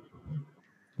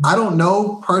 I don't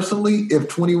know personally if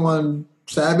 21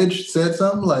 Savage said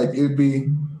something, like, it'd be,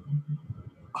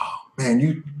 oh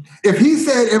man, if he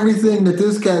said everything that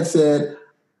this cat said,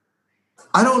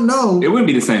 I don't know. It wouldn't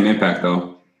be the same impact,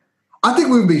 though. I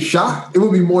think we would be shocked. It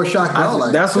would be more shocked.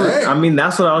 That's what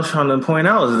I was trying to point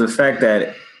out, is the fact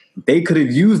that they could have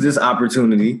used this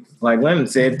opportunity, like Lennon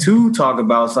said, to talk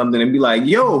about something and be like,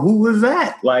 yo, who was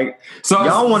that? Like, so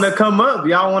y'all want to come up.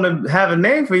 Y'all want to have a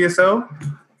name for yourself.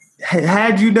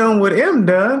 Had you done what M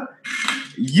done,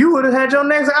 you would have had your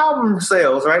next album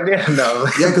sales right there. No.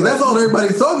 Yeah, because that's all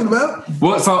everybody's talking about.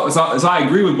 Well, so I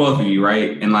agree with both of you,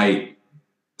 right? And like,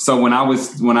 so when I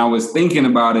was thinking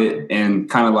about it, and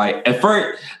kind of like at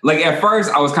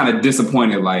first I was kind of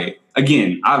disappointed. Like,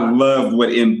 again, I loved what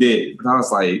M did, but I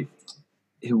was like,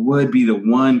 it would be the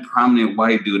one prominent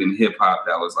white dude in hip hop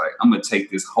that was like, I'm gonna take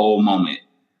this whole moment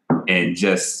and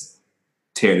just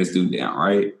tear this dude down,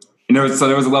 right? And there was a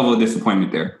level of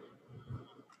disappointment there.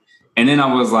 And then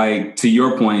I was like, to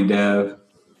your point, Dev,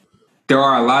 there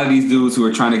are a lot of these dudes who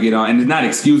are trying to get on, and it's not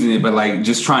excusing it, but like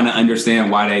just trying to understand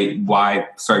why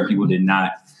certain people did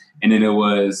not. And then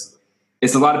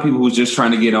it's a lot of people who's just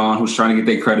trying to get on, who's trying to get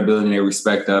their credibility and their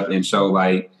respect up and show,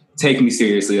 like, take me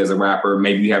seriously as a rapper.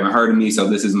 Maybe you haven't heard of me, so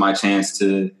this is my chance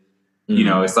to,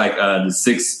 it's like the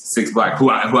six black who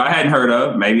I hadn't heard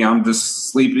of. Maybe I'm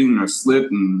just sleeping or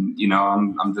slipped, and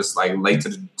I'm just like late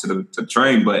to the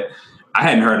train, but I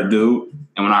hadn't heard of dude.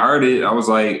 And when I heard it, I was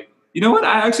like, you know what?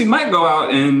 I actually might go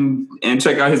out and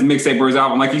check out his mixtape or his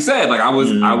album. Like you said, like I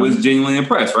was genuinely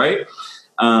impressed, right?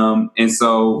 And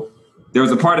so there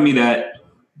was a part of me that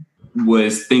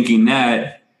was thinking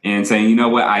that and saying, you know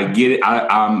what? I get it.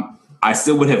 I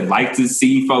still would have liked to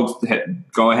see folks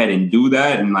go ahead and do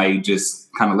that and like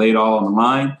just kind of lay it all on the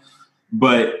line,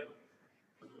 but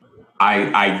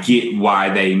I get why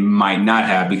they might not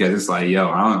have, because it's like, yo,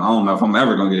 I don't know if I'm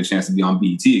ever gonna get a chance to be on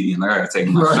BET again. Like, I gotta take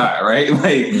my shot, right?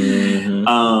 Like,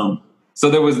 so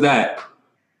there was that.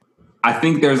 I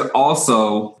think there's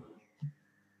also,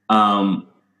 as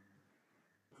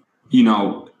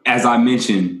I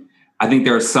mentioned, I think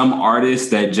there are some artists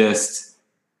that just,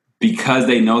 because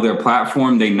they know their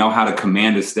platform, they know how to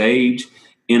command a stage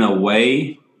in a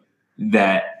way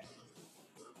that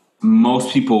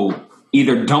most people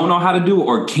either don't know how to do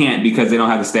or can't because they don't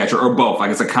have the stature, or both.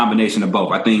 Like, it's a combination of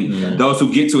both. I think those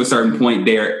who get to a certain point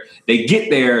they get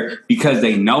there because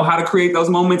they know how to create those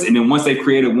moments. And then once they've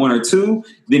created one or two,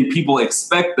 then people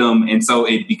expect them. And so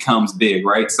it becomes big,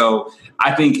 right? So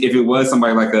I think if it was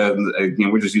somebody like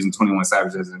again, we're just using 21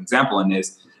 Savage as an example in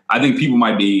this, I think people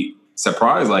might be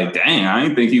surprised, like, dang, I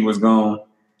didn't think he was going to,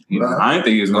 I didn't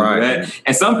think he was going to do that.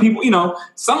 And some people,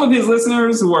 some of his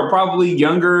listeners who are probably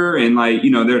younger and like,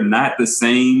 they're not the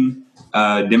same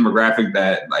demographic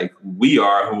that like we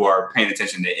are, who are paying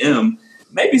attention to M.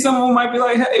 Maybe some of them might be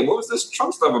like, hey, what was this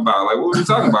Trump stuff about? Like, what were you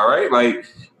talking about, right? Like,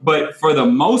 but for the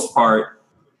most part,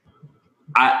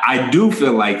 I do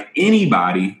feel like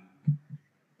anybody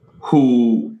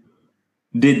who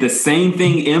did the same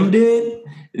thing M did,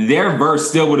 their verse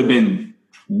still would have been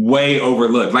way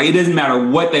overlooked. Like, it doesn't matter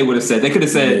what they would have said. They could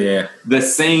have said the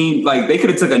same, like they could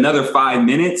have took another 5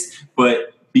 minutes,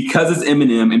 but because it's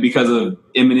Eminem and because of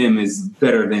Eminem is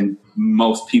better than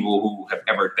most people who have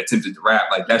ever attempted to rap,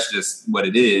 like that's just what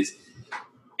it is,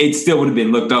 it still would have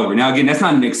been looked over. Now, again, that's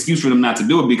not an excuse for them not to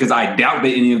do it because I doubt that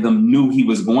any of them knew he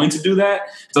was going to do that.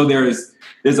 So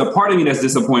there's a part of me that's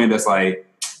disappointed that's like,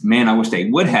 man, I wish they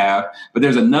would have. But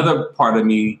there's another part of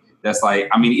me that's like,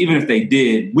 I mean, even if they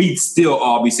did, we'd still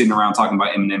all be sitting around talking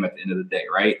about Eminem at the end of the day,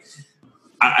 right?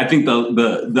 I think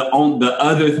the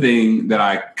other thing that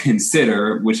I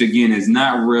consider, which again is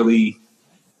not really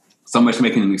so much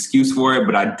making an excuse for it,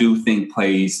 but I do think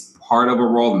plays part of a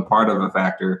role and part of a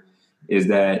factor, is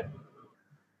that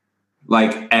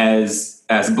like as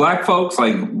Black folks,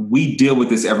 like we deal with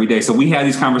this every day. So we have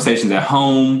these conversations at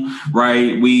home,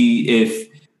 right? If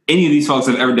any of these folks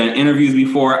have ever done interviews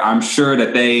before, I'm sure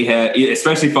that they have,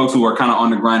 especially folks who are kind of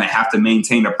on the grind and have to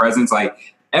maintain a presence. Like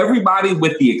everybody,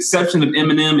 with the exception of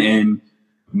Eminem and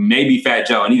maybe Fat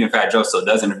Joe, and even Fat Joe still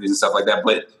does interviews and stuff like that.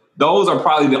 But those are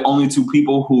probably the only two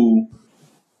people who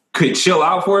could chill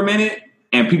out for a minute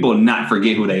and people not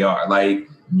forget who they are. Like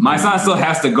my son still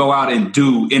has to go out and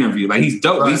do interview. Like he's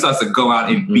dope. Right. He still has to go out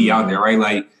and be out there, right?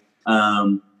 Like,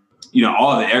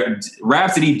 all the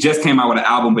Rhapsody just came out with an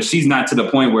album, but she's not to the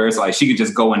point where it's like she could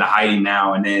just go into hiding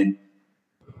now and then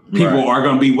people are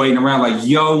going to be waiting around like,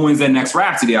 yo, when's that next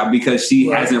Rhapsody out? Because she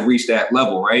hasn't reached that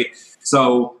level, right?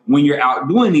 So when you're out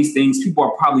doing these things, people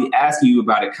are probably asking you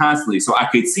about it constantly. So I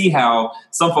could see how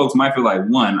some folks might feel like,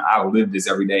 one, I live this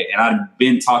every day. And I've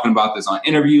been talking about this on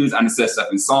interviews. I said stuff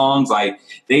in songs. Like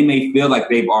they may feel like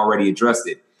they've already addressed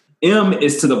it. M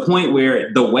is to the point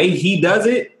where the way he does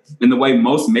it and the way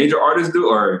most major artists do,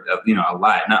 or, a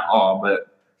lot, not all,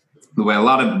 but the way a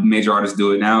lot of major artists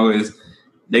do it now is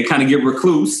they kind of get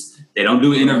recluse. They don't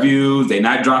do interviews. They're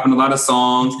not dropping a lot of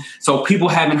songs. So people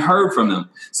haven't heard from them.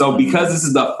 So because this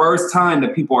is the first time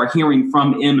that people are hearing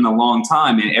from him in a long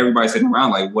time and everybody's sitting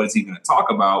around like, what is he going to talk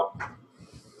about?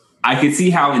 I could see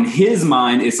how in his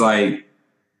mind it's like,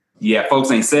 yeah, folks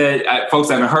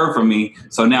haven't heard from me.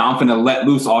 So now I'm going to let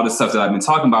loose all the stuff that I've been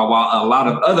talking about, while a lot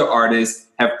of other artists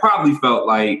have probably felt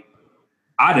like,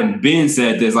 I done been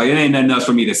said this, like it ain't nothing else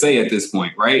for me to say at this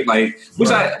point, right? Like, which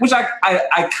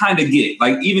I kind of get.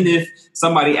 Like, even if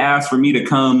somebody asked for me to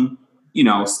come,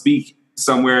 speak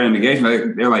somewhere in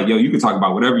engagement, they're like, yo, you can talk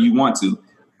about whatever you want to.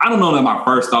 I don't know that my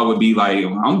first thought would be like,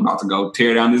 I'm about to go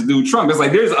tear down this dude Trump. It's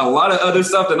like there's a lot of other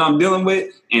stuff that I'm dealing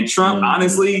with, and Trump,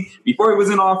 honestly, before he was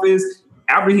in office,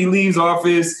 after he leaves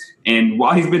office, and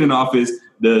while he's been in office,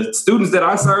 the students that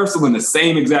I serve still in the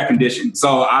same exact condition.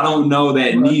 So I don't know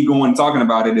that me going and talking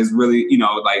about it is really,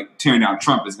 like tearing down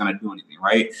Trump is going to do anything,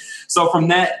 right? So from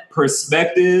that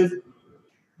perspective,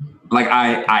 like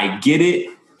I get it.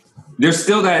 There's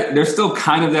still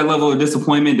kind of that level of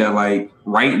disappointment that like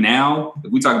right now,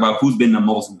 if we talk about who's been the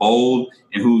most bold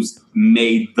and who's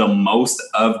made the most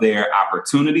of their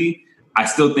opportunity, I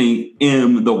still think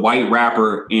M, the white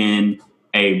rapper in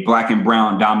a Black and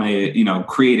brown dominated,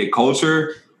 created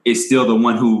culture, is still the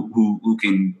one who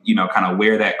can, kind of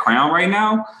wear that crown right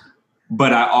now.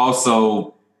 But I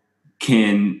also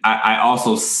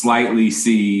slightly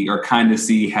see or kind of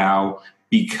see how,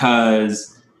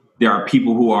 because there are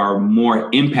people who are more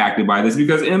impacted by this,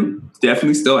 because M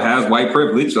definitely still has white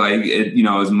privilege. Like,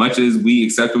 as much as we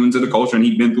accept him into the culture and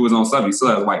he's been through his own stuff, he still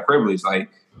has white privilege. Like,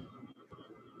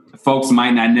 folks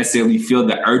might not necessarily feel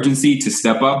the urgency to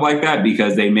step up like that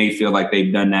because they may feel like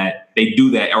they've done that, they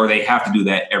do that, or they have to do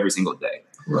that every single day.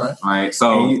 Right. Right.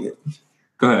 So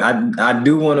go ahead. I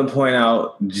do want to point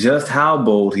out just how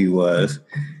bold he was,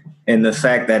 and the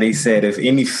fact that he said, if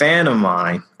any fan of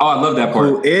mine. Oh, I love that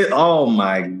part. Oh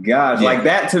my gosh. Yeah. Like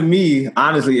that to me,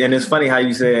 honestly, and it's funny how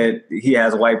you said he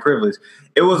has white privilege.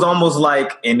 It was almost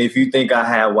like, and if you think I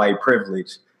have white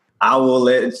privilege, I will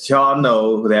let y'all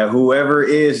know that whoever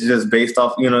is just based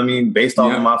off, based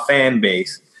off of my fan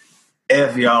base,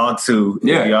 F y'all too.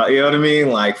 Yeah. Y'all, you know what I mean?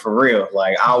 Like, for real.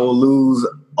 Like, I will lose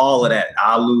all of that.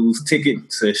 I'll lose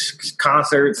tickets to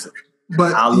concerts.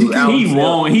 But he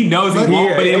won't. He knows he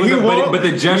won't. But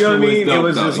the gesture, you know what I mean? was dope, it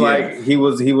was just like he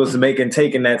was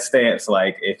taking that stance.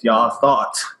 Like, if y'all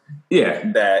thought,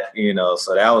 that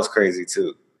so that was crazy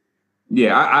too.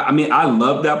 Yeah, I mean, I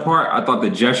love that part. I thought the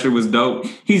gesture was dope.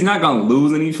 He's not going to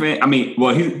lose any fans. I mean,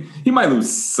 well, he might lose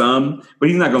some, but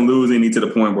he's not going to lose any to the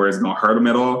point where it's going to hurt him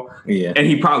at all. Yeah. And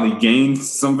he probably gained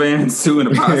some fans too in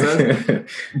the process.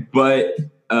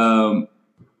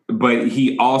 But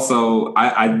he also,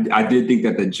 I did think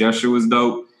that the gesture was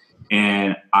dope.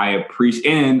 And I appreciate,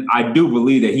 and I do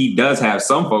believe that he does have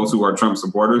some folks who are Trump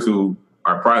supporters who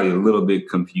are probably a little bit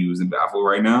confused and baffled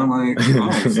right now. Like,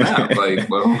 oh snap! Like,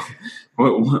 well,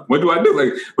 what do I do?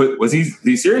 Like, was he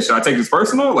serious? Should I take this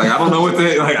personal? Like, I don't know what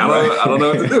to like. I don't know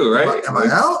what to do. Right? Am I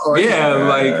out? Or yeah,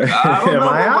 like I don't know.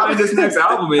 I'm buying this next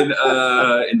album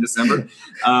in December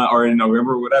or in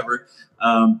November or whatever.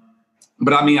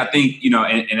 But I mean, I think,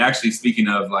 and actually speaking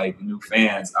of like new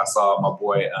fans, I saw my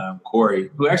boy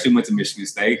Corey, who actually went to Michigan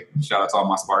State. Shout out to all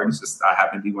my Spartans. Just I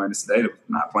happen to be wearing this today.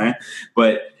 Not playing,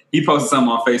 but he posted something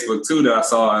on Facebook too that I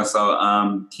saw. I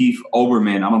saw Keith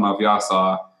Olbermann. I don't know if y'all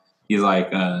saw. He's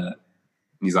like a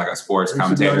sports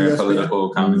commentator,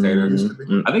 political commentator.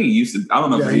 I think he used to. I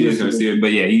don't know if he is going to see it,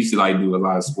 but yeah, he used to like do a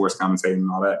lot of sports commentating and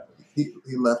all that. He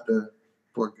left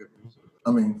for good reason.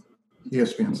 I mean.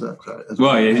 ESPN stuff.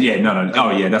 Well, yeah, no.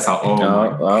 Oh, yeah, that's how.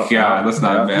 God, let's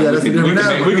not. Yeah, we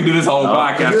can do this whole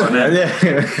podcast on that.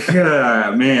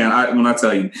 Yeah, man. When I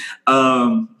tell you,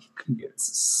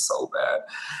 it's so bad.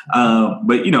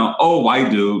 But old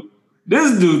white dude.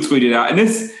 This dude tweeted out, and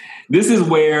this is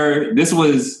where this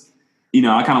was.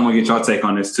 I kind of want to get y'all take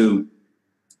on this too,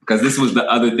 because this was the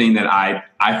other thing that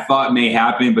I thought may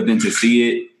happen, but then to see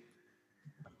it.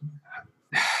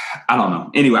 I don't know.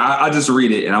 Anyway, I'll just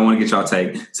read it and I want to get y'all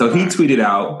take. So he tweeted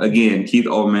out, again, Keith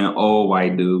Olbermann, old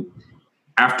white dude.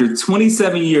 After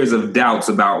 27 years of doubts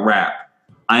about rap,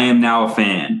 I am now a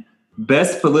fan.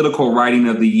 Best political writing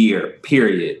of the year,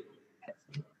 period.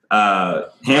 Hand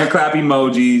clap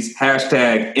emojis,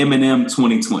 hashtag Eminem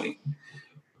 2020.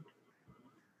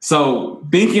 So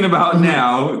thinking about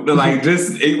now, like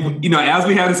just, as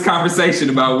we have this conversation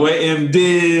about what M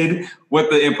did, what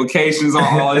the implications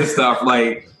are, all this stuff,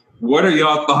 like, what are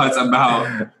y'all thoughts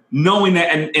about knowing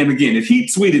that? And again, if he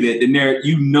tweeted it, then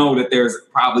that there's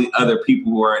probably other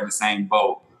people who are in the same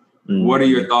boat. Mm-hmm. What are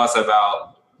your thoughts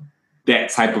about that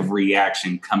type of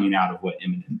reaction coming out of what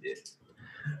Eminem did?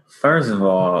 First of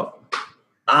all,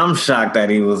 I'm shocked that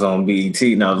he was on BET.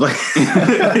 No, like,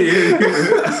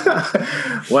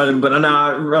 but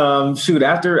now, shoot.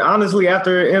 After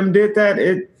M did that,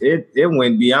 it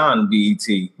went beyond BET.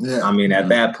 Yeah. I mean, at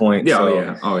that point,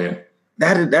 oh yeah.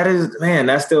 That is, man,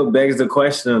 that still begs the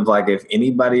question of like, if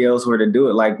anybody else were to do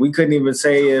it, like we couldn't even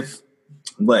say if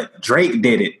Drake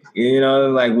did it,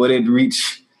 like would it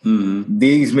reach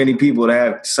these many people to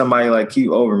have somebody like Keith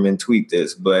Olbermann tweet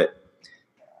this? But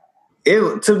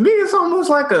to me, it's almost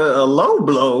like a low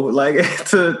blow, like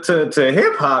to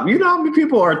hip hop. You know how many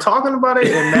people are talking about it,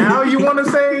 and now you want to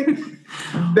say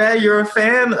that you're a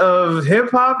fan of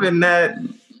hip hop and that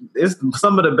it's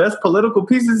some of the best political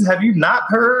pieces. Have you not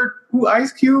heard who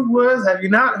Ice Cube was? Have you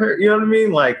not heard? You know what I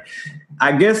mean? Like,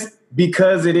 I guess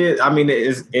because it is. I mean,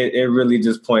 it really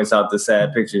just points out the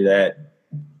sad picture that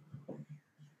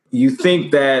you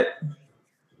think that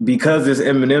because it's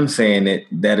Eminem saying it,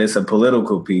 that it's a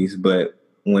political piece, but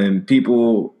when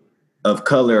people of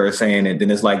color are saying it,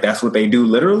 then it's like that's what they do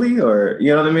literally, or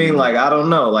you know what I mean? Like, I don't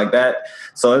know, like that.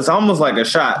 So it's almost like a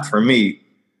shot for me.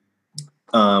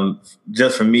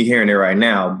 Just from me hearing it right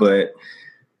now. But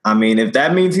I mean, if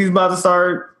that means he's about to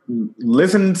start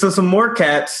listening to some more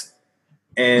cats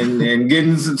and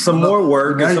getting some more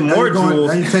work and some more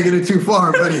jewels. Now you're taking it too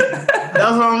far, buddy.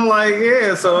 That's what I'm like,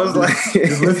 yeah. So it's like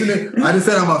just listening. I just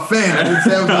said I'm a fan. I didn't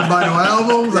say I was gonna buy no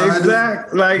albums.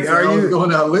 Exactly. Like, are you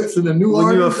going out listening to new artists?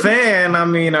 When you're a fan, I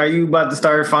mean, are you about to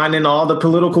start finding all the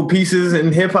political pieces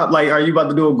in hip hop? Like, are you about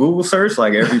to do a Google search,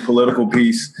 like every political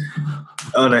piece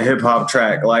on a hip hop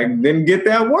track? Like, then get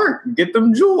that work, get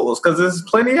them jewels, because there's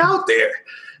plenty out there.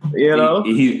 You know,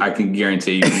 I can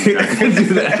guarantee you, I can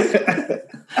do that.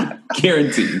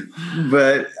 Guarantee you.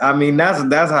 But I mean, that's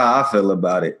how I feel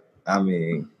about it. I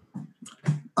mean,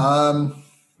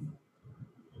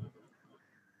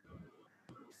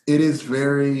 it is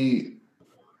very.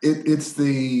 It's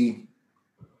the.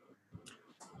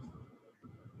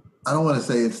 I don't want to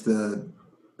say it's the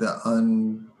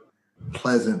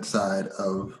unpleasant side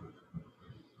of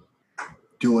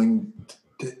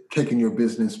taking your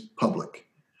business public.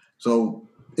 So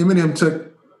Eminem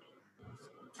took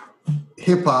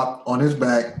hip hop on his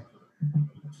back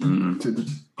to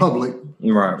the public.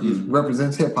 Right. He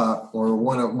represents hip hop, or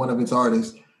one of its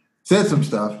artists said some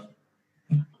stuff.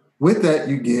 With that,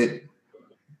 you get.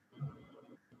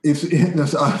 I'll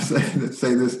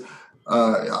say this.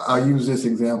 I'll use this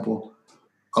example.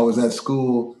 I was at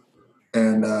school,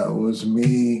 and it was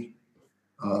me,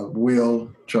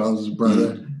 Will, Charles's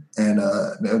brother, and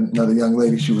another young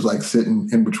lady. She was like sitting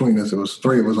in between us. It was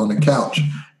three of us on the couch,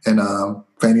 and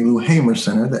Fannie Lou Hamer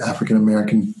Center, the African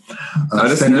American.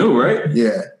 That's center. New, right?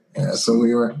 Yeah. So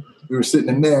we were sitting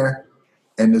in there,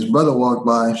 and this brother walked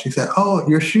by, and she said, "Oh,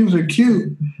 your shoes are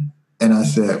cute." And I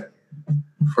said,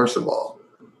 "First of all,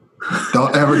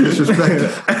 Don't ever disrespect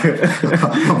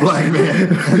a black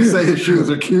man and say his shoes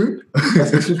are cute.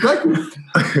 That's disrespectful.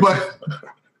 But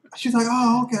she's like,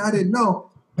 oh, okay, I didn't know.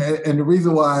 And the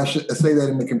reason why I should say that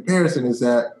in the comparison is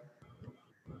that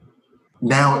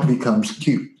now it becomes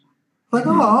cute. Like,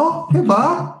 oh, hip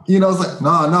hop. You know, it's like,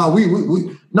 no, we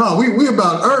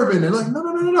about urban. They're like,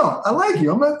 no. I like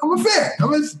you. I'm a fan.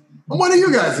 I'm one of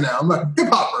you guys now. I'm a hip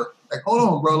hopper. Like, hold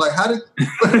on, bro. Like, how did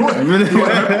what?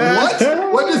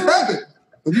 What just happened?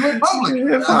 Because you in public.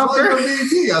 I saw you on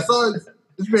BET. I saw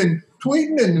it's been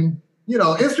tweeting and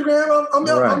Instagram.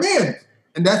 I'm in.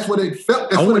 And that's what it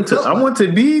felt. I went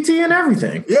to BET and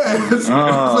everything. Yeah, that's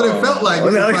what it felt like.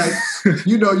 It's like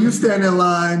you stand in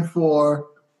line for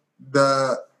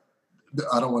the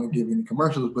I don't want to give any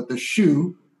commercials, but the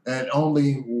shoe, and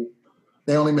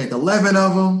they only make 11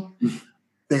 of them.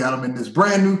 They got them in this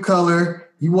brand new color.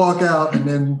 You walk out, and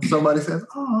then somebody says,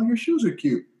 "Oh, your shoes are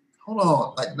cute." Hold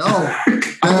on, like no,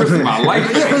 that's my life.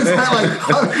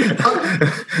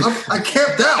 I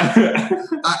camped out.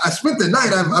 I spent the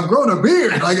night. I've grown a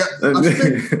beard. Like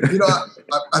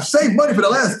I've saved money for the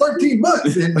last 13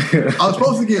 months, and I was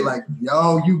supposed to get like,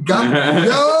 you got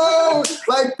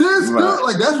like this, dude.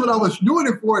 Like that's what I was doing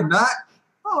it for. Not,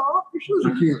 oh, your shoes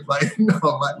are cute. Like no,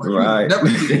 my shoes are never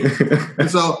cute.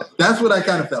 And so that's what I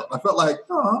kind of felt. I felt like,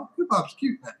 oh, hip hop's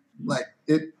cute, man. Like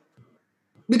it.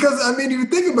 Because, I mean, if you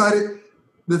think about it,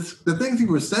 the things he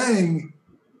was saying,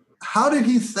 how did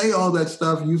he say all that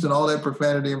stuff using all that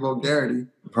profanity and vulgarity?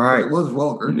 Right. It was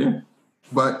vulgar,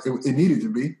 but it needed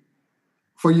to be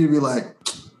for you to be like,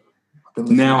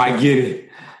 now I get it.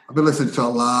 I've been listening to a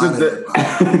lot of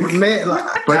man,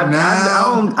 but I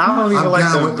don't even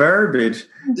like the verbiage.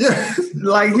 Yeah,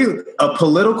 like a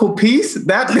political piece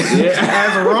that as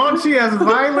raunchy, as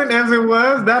violent as it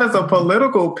was, that is a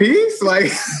political piece. Like,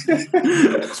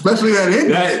 especially that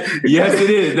ending. Yes, it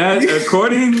is. That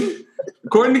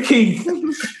according to Keith,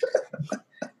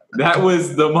 that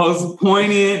was the most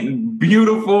poignant,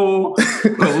 beautiful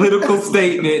political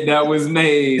statement that was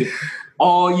made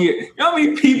all year. You know how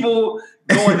many people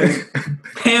going to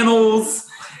panels,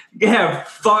 have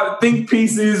think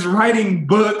pieces, writing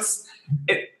books.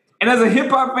 And as a hip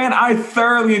hop fan, I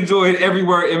thoroughly enjoyed every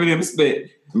word Eminem spit.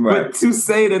 Right. But to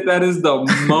say that is the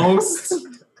most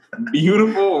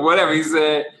beautiful, or whatever he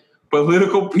said,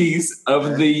 political piece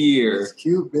of the year. It's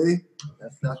cute, B.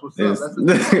 That's what's up. I'm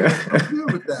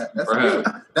good with that. That's good.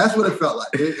 That's what it felt like.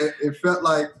 It felt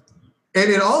like, and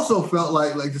it also felt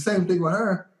like the same thing with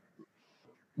her.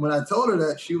 When I told her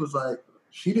that, she was like,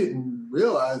 she didn't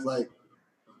realize like,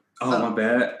 oh, my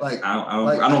bad. Like,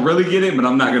 I don't really get it, but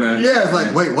I'm not gonna. Yeah, it's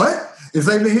like, wait, what? It's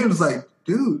like to him, it's like,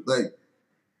 dude, like,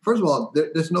 first of all,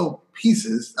 there's no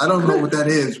pieces. I don't know what that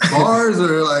is, bars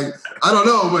or like, I don't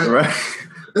know, but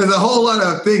there's a whole lot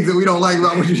of things that we don't like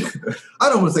about what you. I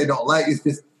don't want to say don't like. It's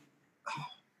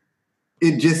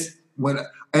just when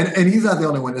and he's not the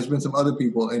only one. There's been some other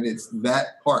people, and it's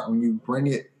that part when you bring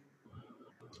it,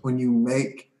 when you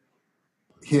make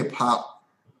hip hop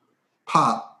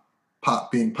pop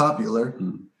being popular,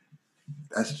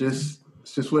 it's just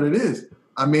what it is.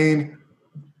 I mean,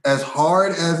 as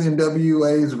hard as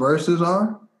NWA's verses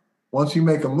are, once you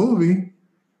make a movie,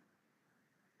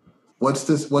 what's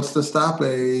to stop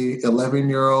a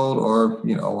 11-year-old or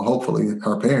hopefully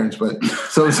her parents, but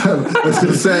so let's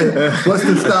just say what's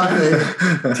to stop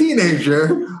a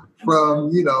teenager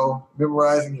from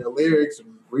memorizing your lyrics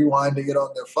and rewinding it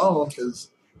on their phone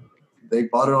because they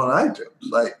bought it on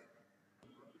iTunes. Like,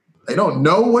 they don't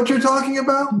know what you're talking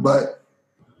about, but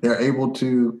they're able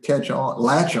to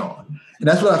latch on. And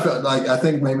that's what I felt like. I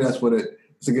think maybe that's what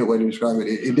it's a good way to describe it.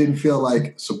 It didn't feel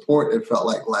like support. It felt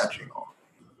like latching on.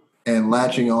 And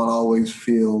latching on always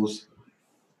feels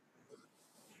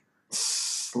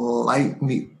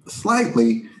slightly,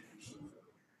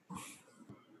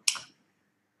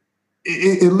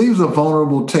 it leaves a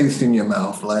vulnerable taste in your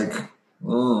mouth. Like,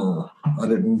 I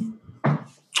didn't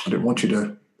want you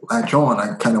to latch on.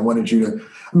 I kind of wanted you to,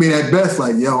 I mean, at best,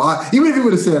 like, even if you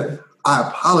would have said, I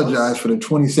apologize for the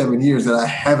 27 years that I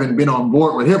haven't been on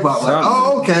board with hip hop. Like,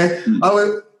 oh, okay.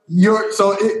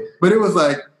 But it was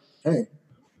like, hey,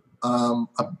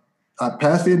 I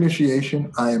passed the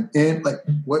initiation. I am in. Like,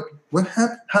 what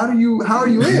happened? How are you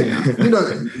in?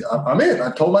 I'm in.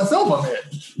 I told myself I'm in.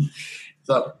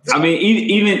 So, I mean,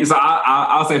 even so,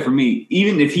 I'll say for me,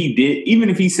 even if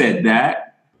he said that,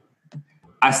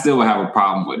 I still would have a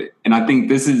problem with it. And I think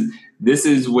this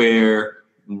is where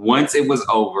once it was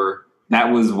over,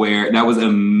 that was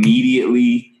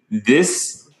immediately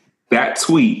that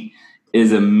tweet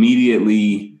is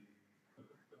immediately,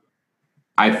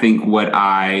 I think, what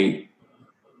I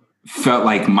felt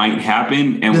like might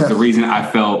happen, and was the reason I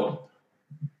felt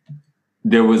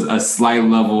there was a slight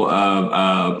level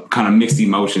of kind of mixed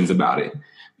emotions about it,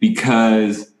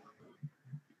 because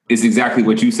it's exactly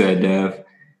what you said, Dev.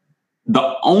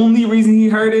 The only reason he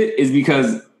heard it is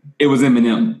because it was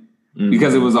Eminem,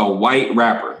 because it was a white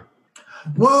rapper.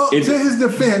 Well, to his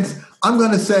defense, I'm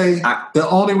going to say the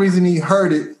only reason he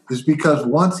heard it is because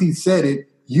once he said it,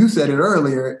 you said it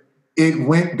earlier, it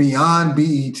went beyond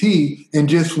BET and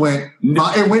just went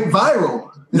viral.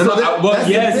 But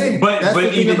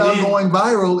the thing about going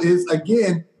viral is,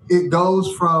 again, it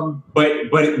goes from.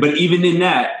 But even in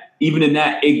that,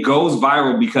 it goes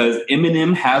viral because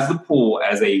Eminem has the pull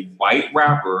as a white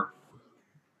rapper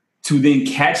to then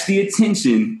catch the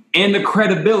attention and the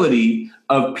credibility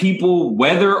of people,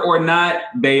 whether or not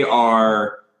they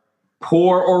are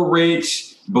poor or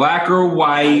rich, black or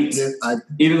white.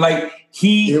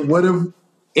 It would have.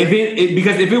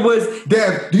 Because if it was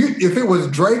Dev, if it was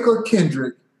Drake or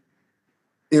Kendrick,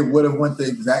 it would have went the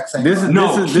exact same. Keith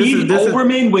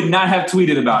Olbermann would not have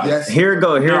tweeted about it. Yes. Here we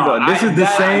go. This is the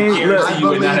same.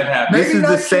 This is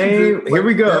the same. Here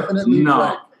we go.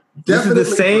 No. This is the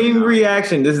same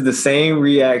reaction. This is the same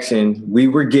reaction we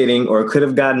were getting, or could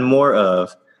have gotten more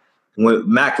of, with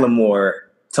Macklemore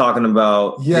talking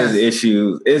about his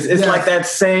issue. It's like that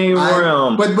same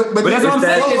realm. But that's what I'm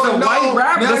saying. It's a white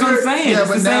rapper. That's what I'm saying. Yeah,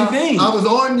 it's the same thing. I was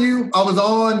on you. I was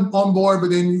on board, but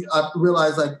then I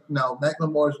realized, no,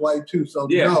 Macklemore's white too. So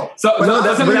no. So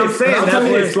that's what I'm saying.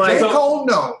 That's J. Cole,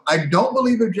 no. I don't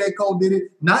believe if J. Cole did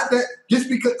it. Not that, just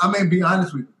because, be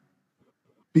honest with you.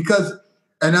 Because,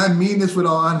 and I mean this with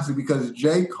all honesty, because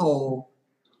J. Cole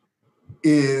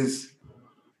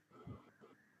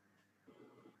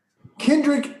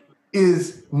Kendrick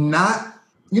is not,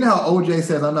 you know how OJ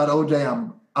says, I'm not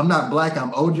OJ, I'm not black,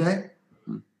 I'm OJ?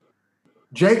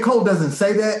 J. Cole doesn't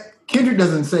say that. Kendrick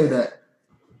doesn't say that.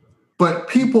 But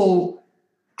people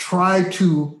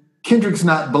Kendrick's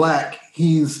not black,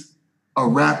 he's a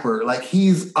rapper. I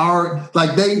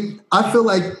feel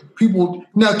like people,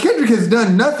 now Kendrick has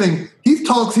done nothing.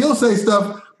 He'll say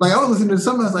stuff, I was listening to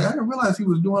something, I was like, I didn't realize he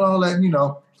was doing all that,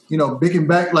 big and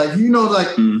back,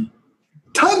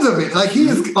 tons of it. He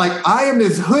is I am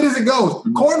as hood as it goes.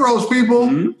 Cornrows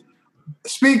people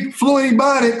speak fluent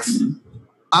Ebonics.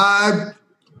 I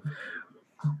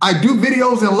do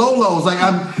videos in Lolos.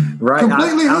 I'm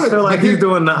completely hood. I feel like he's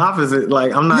doing the opposite.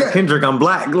 I'm not Kendrick, I'm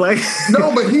black. No,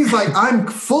 but he's I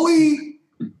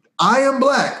am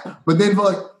black. But then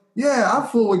I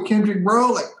fool with Kendrick,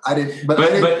 bro. So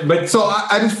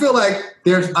I just feel like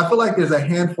there's a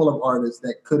handful of artists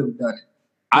that could have done it.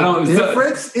 The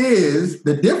difference is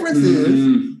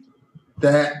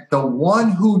that the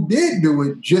one who did do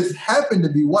it just happened to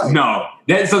be white. No.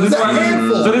 So this is why I'm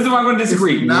going to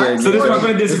disagree.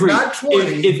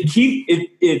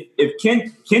 If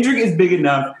Kendrick is big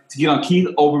enough to get on Keith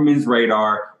Olbermann's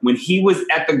radar when he was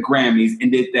at the Grammys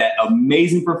and did that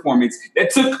amazing performance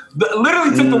that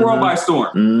literally took the world by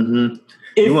storm. Mm-hmm.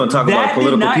 You want to talk about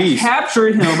political piece? That did not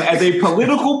capture him as a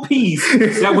political piece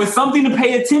that was something to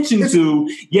pay attention to.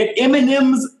 Yet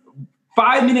Eminem's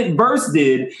 5-minute verse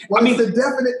did. The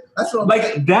definite. That's what I'm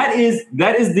saying. That is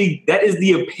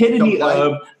the epitome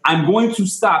of I'm going to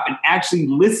stop and actually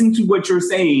listen to what you're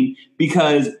saying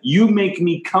because you make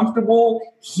me comfortable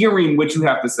hearing what you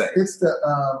have to say. It's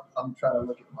the I'm trying to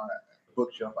look at my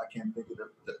bookshelf. I can't think of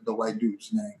the white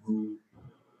dude's name who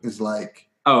is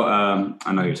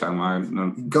I know you're talking about.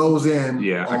 He goes in.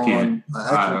 Yeah, I can't.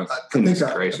 I think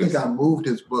I moved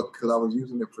his book because I was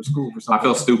using it for school for something. I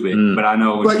feel stupid, but I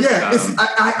know. But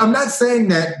I'm not saying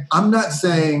that. I'm not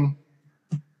saying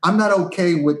I'm not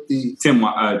okay with the Tim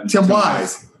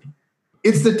Wise.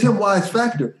 It's the Tim Wise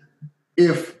factor.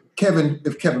 If Kevin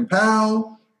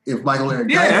Powell, if Michael Eric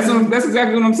Dyson, that's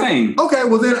exactly what I'm saying. Okay,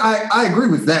 well then I agree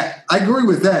with that.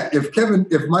 If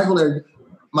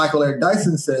Michael Eric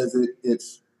Dyson says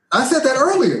it's. I said that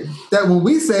earlier. That when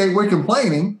we say we're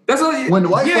complaining, when the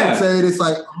white folks say it, it's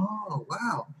oh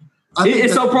wow.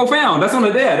 It's so profound. That's on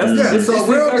the dead. So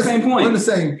we're on the same point. We're on the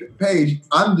same page.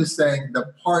 I'm just saying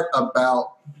the part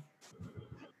about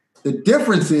the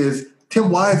difference is Tim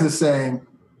Wise is saying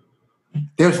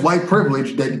there's white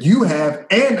privilege that you have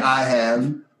and I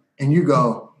have, and you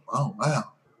go, oh wow.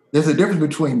 There's a difference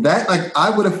between that. I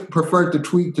would have preferred the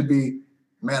tweet to be,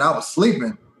 man, I was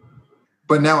sleeping,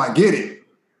 but now I get it.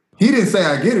 He didn't say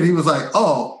I get it. He was like,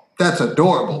 oh, that's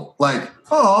adorable. That's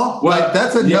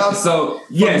enough.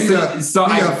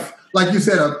 Like you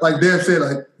said, like Dev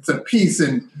said, it's a piece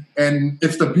and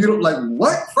it's the beautiful.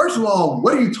 What? First of all,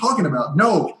 what are you talking about?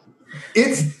 No,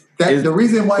 the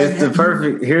reason why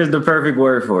here's the perfect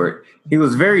word for it. He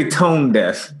was very tone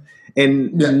deaf.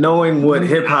 And knowing what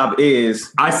hip hop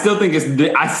is, I still think it's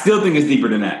deeper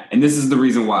than that, and this is the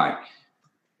reason why.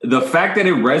 The fact that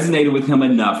it resonated with him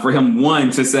enough for him,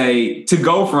 one, to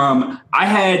go from I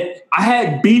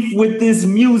had beef with this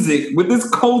music, with this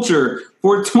culture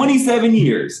for 27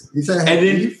 years. He said, and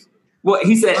then beef? Well,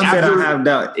 he said I have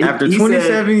doubt. After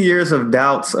 27 years of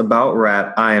doubts about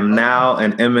rap, I am now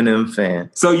an Eminem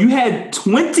fan. So you had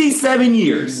 27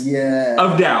 years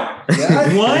of doubt.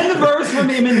 Yeah. One verse from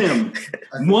Eminem.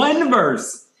 One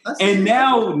verse. And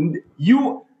now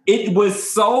it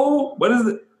was so, what is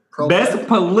it? Best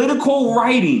political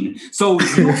writing. So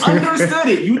you understood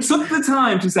it. You took the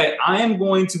time to say, I am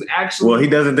going to actually. Well, he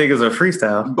doesn't think it's a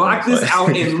freestyle. Block this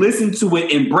out and listen to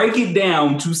it and break it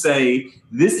down to say,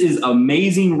 this is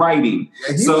amazing writing.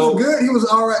 Yeah, he was good. He was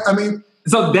all right. I mean.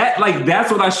 So that's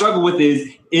what I struggle with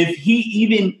is if he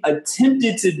even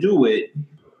attempted to do it,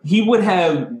 he would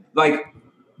have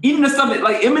even the stuff that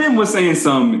Eminem was saying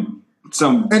some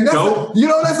dope.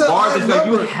 That's a bars odd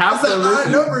number. You have that's an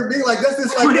odd number. Being like that's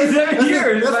just like 27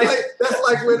 years. That's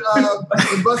like when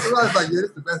Busta Rhymes like, this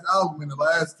is the best album in the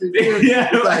last 10 years. Yeah,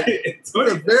 it's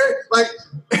very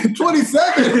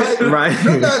 27. Right.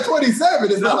 You're not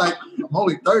 27. It's not like I'm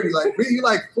only 30. Like you're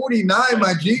like 49,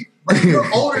 my G. Like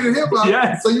you're older than hip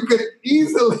hop, so you could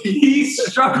easily. He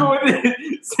struggled with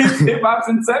it since hip hop's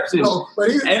inception. No,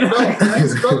 but he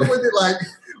struggled with it like.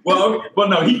 Well,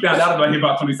 no, he found out about hip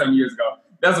hop 27 years ago.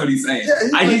 That's what he's saying.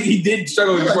 Yeah, he did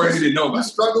struggle with it before he didn't know about it. He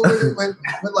struggled with it when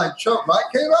like Chuck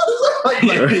Rock came out. Like,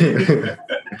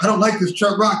 I don't like this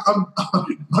Chuck Rock.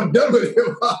 I'm done with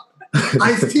hip hop.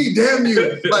 Ice-T, damn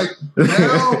you. Like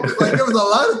now, there was a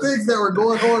lot of things that were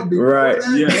going on before that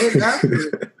and after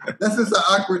it. That's just an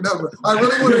awkward number. I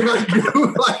really want to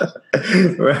know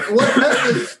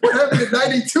what happened in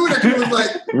 92 that he was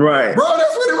like, right. Bro,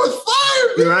 that's when it was fire.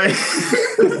 Right.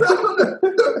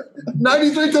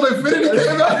 93 till Infinity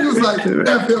came out, he was like,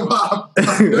 F hip hop.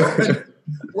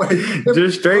 Wait,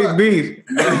 just straight beef.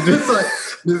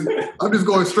 I'm just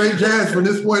going straight jazz from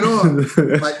this point on.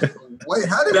 Like, wait,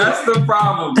 how did that's the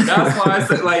problem. That's why I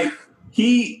said,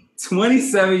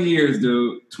 27 years,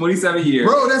 dude. 27 years.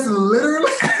 Bro, that's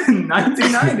literally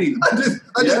 1990.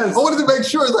 I wanted to make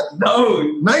sure. It's like, no.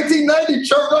 1990,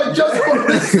 Chuck Rock just on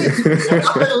this thing.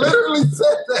 I literally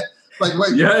said that. Like,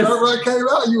 wait, Chuck Rock came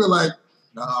out, you were like,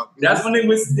 nah. That's when it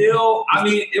was still,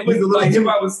 it was like hip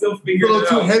hop was still figuring it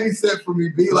out. A little too heavy set for me,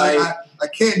 B. Like, I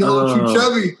can't, he's a little too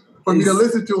chubby for me to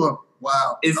listen to him.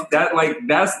 Wow. It's that,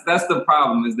 that's the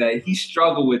problem, is that he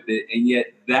struggled with it, and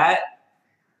yet that,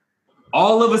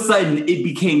 all of a sudden, it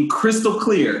became crystal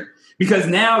clear. Because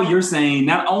now you're saying,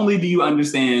 not only do you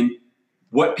understand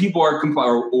what people are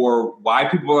or why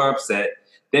people are upset,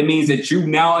 that means that you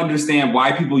now understand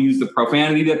why people use the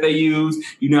profanity that they use.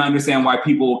 You now understand why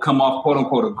people come off quote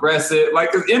unquote aggressive.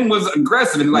 Because M was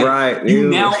aggressive, and you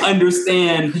now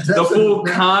understand the full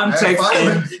context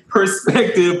and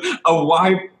perspective of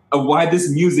why this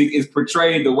music is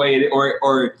portrayed the way it,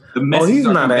 or the message. Oh, he's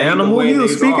not an animal. He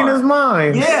was speaking his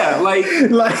mind. Yeah,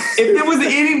 if it was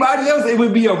anybody else, it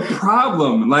would be a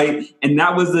problem. And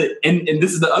that was and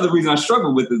this is the other reason I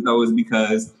struggle with it though, is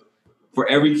because for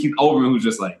every Keith Olbermann who's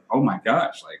just like, oh my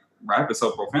gosh, rap is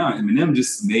so profound. Eminem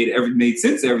just made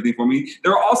sense to everything for me.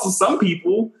 There are also some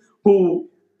people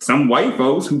some white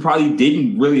folks who probably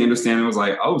didn't really understand and was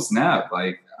like, oh snap,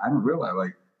 I didn't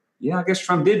realize yeah, I guess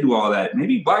Trump did do all that.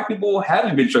 Maybe black people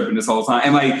haven't been tripping this whole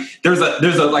time. And there's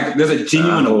a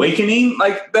genuine awakening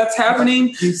that's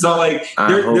happening. So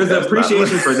there's an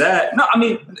appreciation for that. No,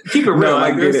 keep it real. No,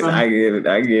 I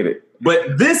get it.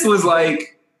 But this was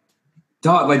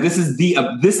dog, this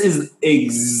is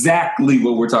exactly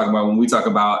what we're talking about when we talk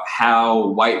about how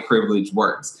white privilege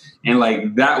works.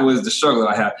 And that was the struggle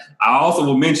that I had. I also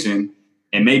will mention,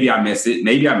 and maybe I missed it.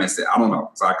 I don't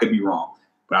know. So I could be wrong.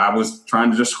 But I was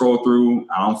trying to just scroll through.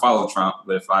 I don't follow Trump,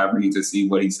 but if I ever need to see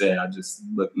what he said, I just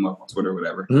look him up on Twitter or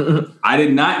whatever. Mm-mm. I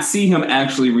did not see him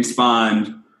actually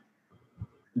respond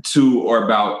to or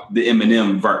about the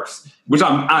Eminem verse, which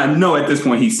I know at this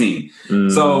point he's seen.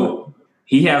 Mm. So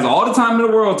he has all the time in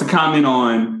the world to comment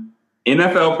on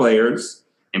NFL players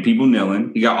and people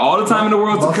kneeling. He got all the time in the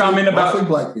world to comment about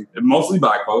mostly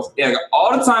black folks. Yeah, got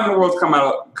all the time in the world to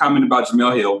comment about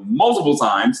Jemele Hill multiple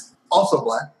times. Also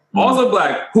black.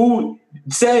 Who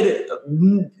said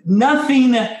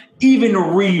nothing even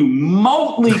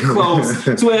remotely close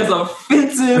to as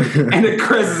offensive and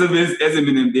aggressive as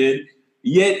Eminem did.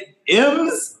 Yet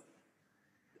M's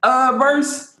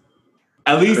verse,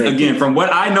 at least again from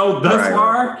what I know thus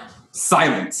far,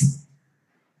 silence.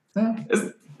 Yeah.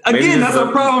 Again, that's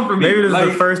a problem for me. Maybe this is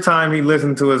the first time he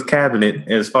listened to his cabinet.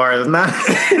 As far as not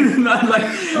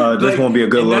this won't be a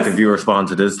good look if you respond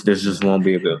to this. This just won't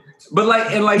be a good.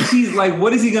 But he's like,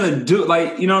 what is he gonna do?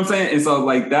 Like, you know what I'm saying? And so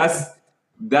like that's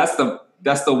the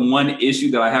one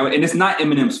issue that I have, and it's not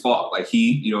Eminem's fault. Like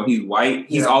he's white.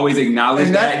 He's always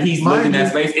acknowledged that he's lived in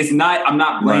that space. It's not. I'm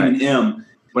not blaming him,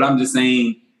 but I'm just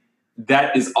saying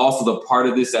that is also the part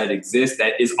of this that exists.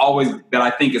 That I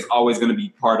think is always going to be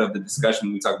part of the discussion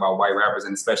when we talk about white rappers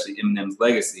and especially Eminem's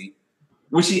legacy.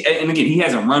 And again, he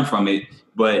hasn't run from it,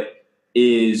 but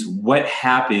is what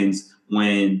happens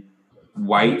when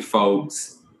white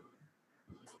folks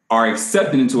are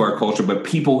accepted into our culture, but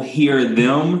people hear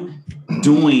them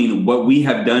doing what we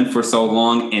have done for so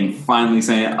long and finally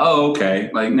saying, oh,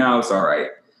 okay, like, no, it's all right.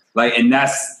 Like, and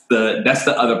that's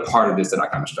the other part of this that I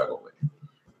kind of struggle with.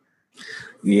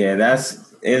 Yeah,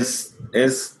 it's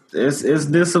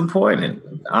disappointing.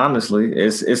 Honestly,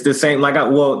 it's the same.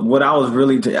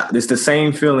 It's the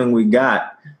same feeling we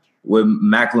got with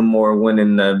Macklemore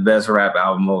winning the best rap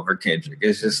album over Kendrick.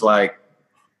 It's just like,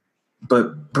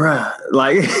 but bruh,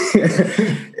 like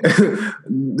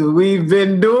we've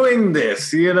been doing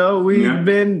this,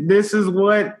 this is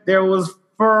what there was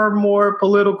far more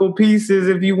political pieces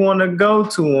if you want to go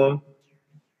to them.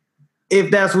 If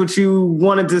that's what you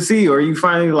wanted to see, or you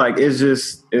finally like,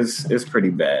 it's pretty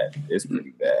bad. It's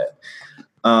pretty bad.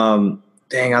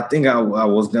 Dang, I think I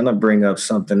was gonna bring up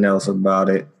something else about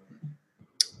it,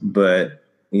 but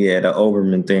yeah, the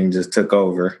Oberman thing just took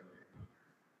over.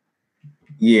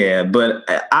 Yeah, but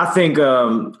I think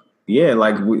it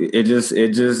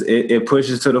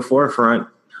pushes to the forefront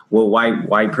what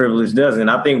white privilege does, and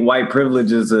I think white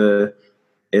privilege is a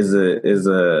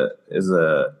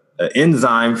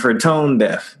enzyme for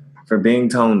being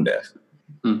tone deaf.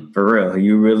 For real.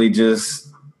 You really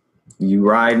you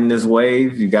riding this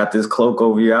wave, you got this cloak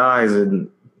over your eyes,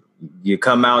 and you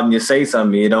come out and you say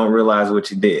something, you don't realize what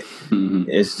you did. Mm-hmm.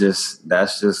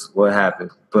 That's just what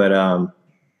happened. But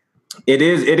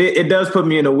it does put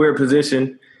me in a weird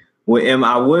position with M.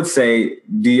 I would say,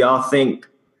 do y'all think,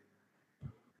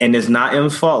 and it's not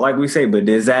M's fault, like we say, but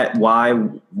is that why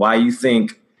you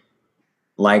think,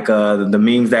 like the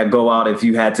memes that go out, if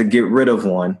you had to get rid of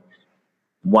one,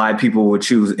 why people would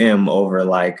choose M over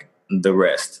like the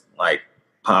rest, like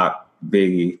Pac,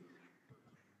 Biggie,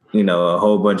 a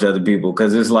whole bunch of other people?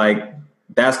 Because it's like,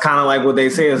 that's kind of like what they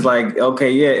say. It's like,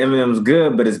 okay, yeah, Eminem's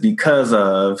good, but it's because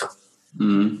of,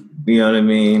 you know what I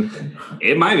mean?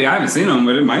 It might be. I haven't seen him,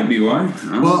 but it might be why.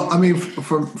 Well, I mean,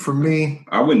 for me,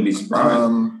 I wouldn't be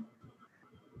surprised.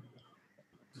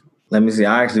 Let me see.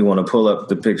 I actually want to pull up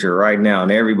the picture right now,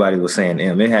 and everybody was saying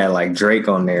M. It had like Drake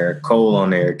on there, Cole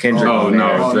on there, Kendrick on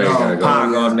there,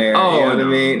 Pac on there. Oh, you know what I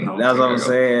mean? That's what I'm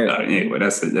saying. Anyway,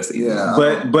 that's yeah.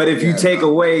 But if you take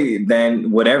away,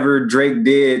 then whatever Drake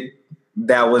did,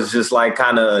 that was just like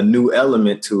kind of a new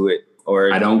element to it.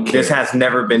 Or I don't care. This has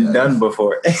never been done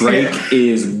before. Drake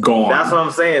is gone. That's what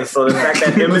I'm saying. So the fact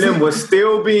that Eminem was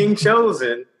still being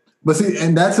chosen. But see,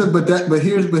 and but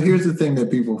here's the thing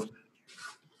that people.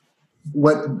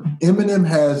 What Eminem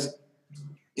has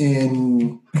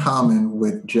in common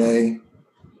with Jay,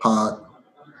 Pac,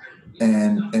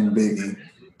 and Biggie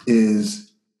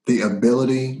is the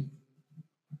ability.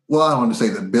 Well, I don't want to say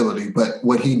the ability, but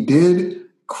what he did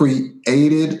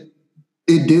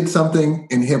it did something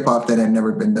in hip hop that had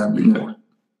never been done before. Mm-hmm.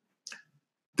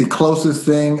 The closest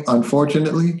thing,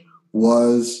 unfortunately,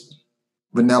 was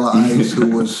Vanilla Ice, who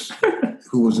was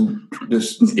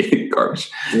just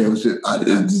garbage. Yeah, it was just,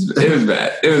 it was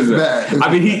bad. It was bad. I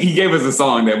mean, he gave us a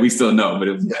song that we still know, but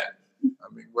it was bad.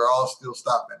 I mean, we're all still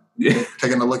stopping,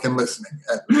 taking a look and listening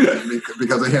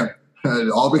because of him.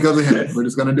 All because of him. We're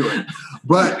just going to do it.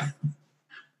 But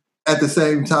at the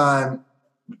same time,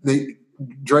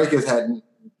 Drake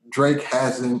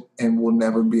hasn't and will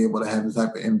never be able to have the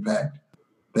type of impact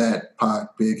that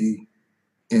Pac, Biggie,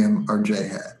 M, or Jay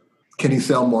had. Can he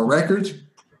sell more records?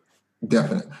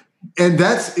 Definitely. And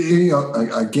that's,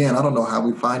 again, I don't know how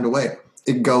we find a way.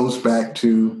 It goes back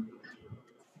to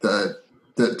the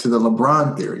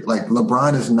LeBron theory. Like,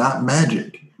 LeBron is not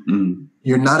Magic. Mm.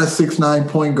 You're not a 6'9"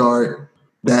 point guard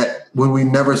that when we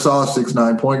never saw a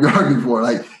 6'9" point guard before.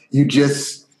 Like, you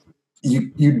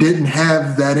didn't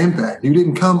have that impact. You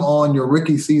didn't come on your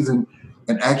rookie season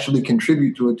and actually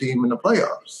contribute to a team in the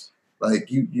playoffs. Like,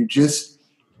 you just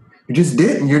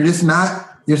didn't. You're just not.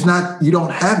 You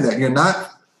don't have that. You're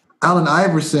not Allen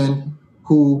Iverson,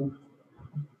 who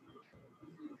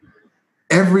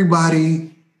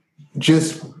everybody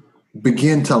just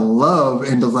began to love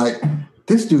and was like,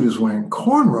 this dude is wearing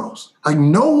cornrows. Like,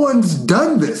 no one's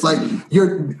done this. Like,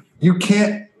 you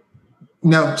can't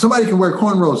Now, somebody can wear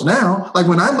cornrows now. Like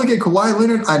when I look at Kawhi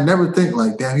Leonard, I never think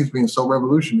like, damn, he's being so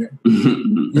revolutionary.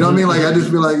 You know what I mean? Like I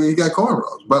just be like, he got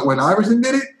cornrows. But when Iverson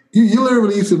did it, you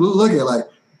literally used to look at like,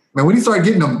 man, when he started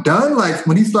getting them done, like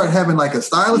when he started having like a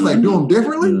stylist, like do them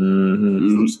differently.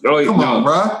 Come on,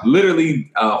 bro.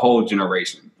 Literally a whole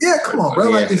generation. Yeah, come on, bro.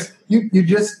 Like it's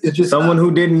just someone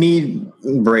who didn't need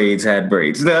braids had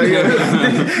braids. You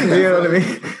know what I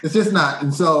mean? It's just not.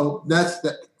 And so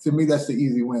to me, that's the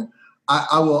easy win.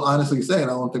 I will honestly say,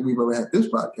 and I don't think we've ever had this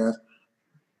podcast,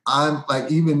 I'm like,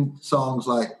 even songs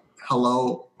like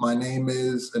Hello, My Name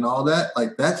Is, and all that,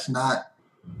 like that's not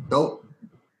dope.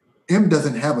 M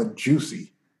doesn't have a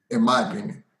juicy, in my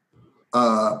opinion.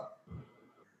 Juicy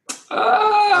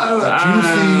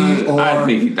or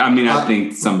I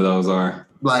think some of those are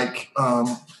like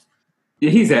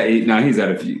he's at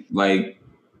a few like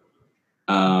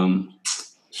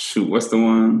what's the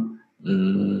one?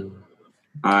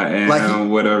 I am like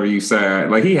whatever you say.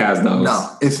 Like he has those.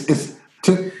 No, it's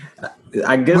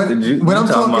I guess when I'm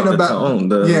talking about tone,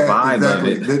 the vibe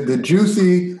exactly. of it. The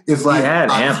juicy is like a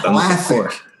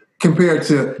classic compared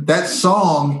to that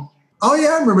song. Oh yeah,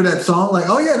 I remember that song. Like,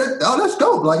 oh yeah, that's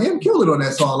dope. Like, him killed it on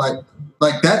that song.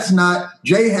 Like that's not.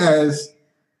 Jay has,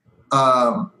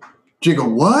 Jigga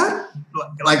what?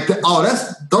 Like, that's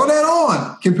throw that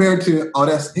on compared to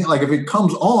that's like if it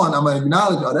comes on, I'm gonna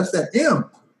acknowledge. That's that M.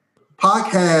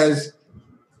 Pac has.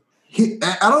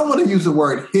 I don't want to use the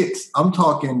word hits. I'm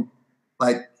talking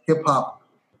like hip hop,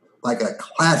 like a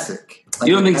classic. Like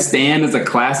you don't think Stan is a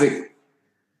classic?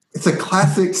 It's a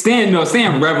classic. Stan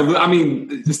revolution. I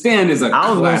mean, Stan is a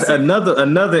classic.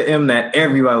 Another M that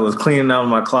everybody was cleaning out of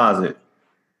my closet.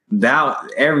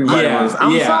 Everybody was.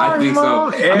 I'm sorry, I think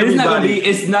Mom. so.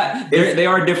 It's not. They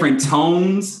are different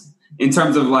tones in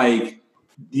terms of like.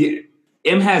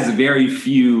 M has very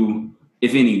few,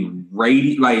 if any,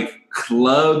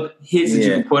 club hits that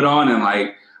you can put on and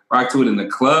like rock to it in the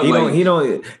club.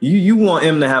 You want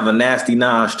him to have a nasty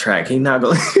Nas track. He not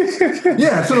going.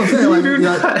 Yeah, that's what I'm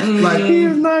saying.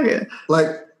 He's not good.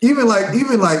 Even like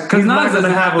because Nas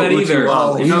doesn't have that either. You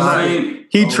know what I'm saying?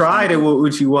 He tried it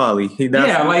with Uchi Wally. Uchi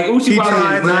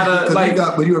Wally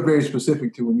but you were very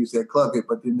specific to when you said club hit,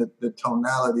 but then the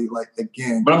tonality, like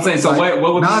again. But I'm saying, so what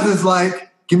would Nas is like?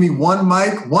 Give me one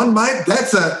mic.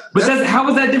 How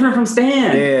is that different from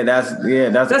Stan? Yeah, that's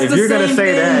if you're gonna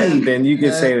say that, then you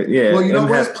can say well, you know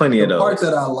has plenty of those. The part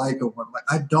that I like of one mic,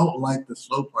 I don't like the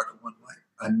slow part of one mic.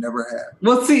 I never have.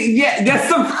 Well, see, yeah, that's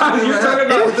the part you're talking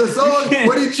about. With the song,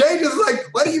 when he changes,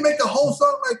 like, why do you make the whole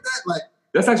song like that? Like,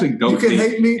 that's actually dope. You can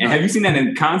hate me. And have you seen that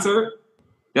in concert?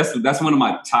 That's one of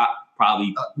my top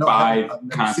probably 5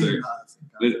 concerts.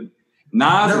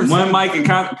 Nas, one mic in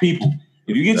concert. People,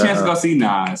 if you get a chance to go see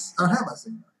Nas, or have I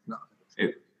seen Nas? No.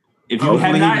 If you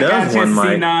have not got a chance to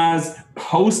see Nas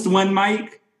post one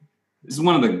mic, this is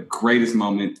one of the greatest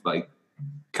moments, like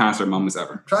concert moments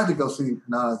ever. Tried to go see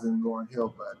Nas in Lauryn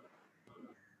Hill, but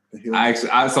I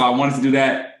wanted to do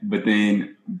that, but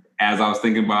then as I was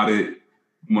thinking about it,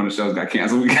 one of the shows got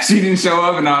canceled because she didn't show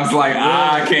up, and I was like,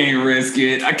 I can't risk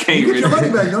it. I can't risk it. You get your money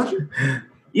back, don't you?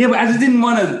 Yeah, but I just didn't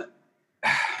want to.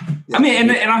 I mean,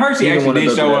 and I heard she actually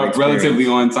did show up relatively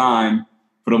on time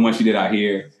for the one she did out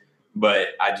here, but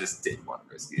I just didn't want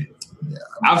to risk it. Yeah,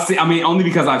 only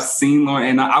because I've seen Lauryn,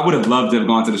 and I would have loved to have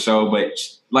gone to the show, but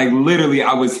like literally,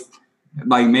 I was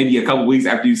like maybe a couple weeks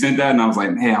after you sent that, and I was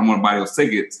like, hey, I want to buy those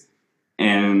tickets,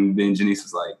 and then Janice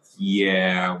was like,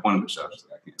 yeah, one of the shows just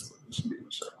got canceled.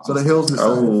 So the Hills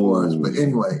decided for us, but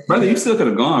anyway, brother, you still could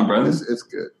have gone, brother. It's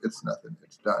good. It's nothing.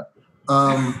 It's done.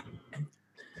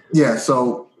 Yeah.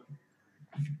 So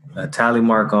a tally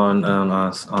mark on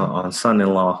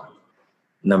son-in-law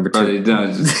number 2. Brother,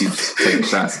 done. Just keep taking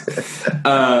shots.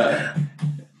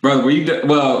 Brother, were you done?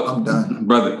 Well, I'm done.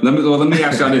 Brother, let me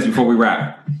ask y'all this before we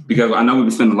wrap, because I know we've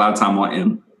been spending a lot of time on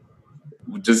M.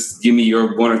 Just give me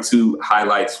your 1 or 2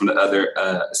 highlights from the other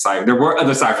cypher. There were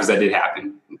other ciphers that did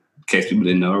happen. In case people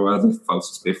didn't know, there were other folks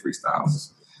who spit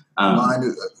freestyles. Mine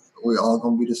is, we're all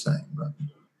gonna be the same, bro.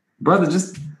 Brother,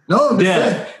 just no.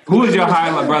 Who was your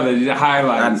highlight, brother? Your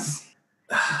highlights.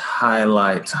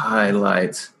 Highlights.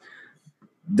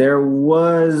 There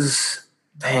was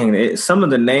some of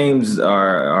the names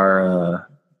are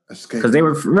because they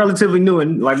were relatively new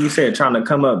and, like you said, trying to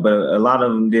come up, but a lot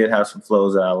of them did have some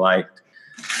flows that I liked.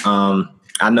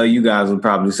 I know you guys would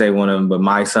probably say one of them, but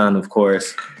My Son, of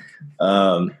course,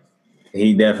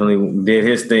 he definitely did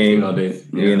his thing.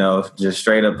 You know, just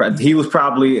straight up. He was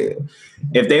probably,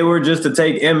 if they were just to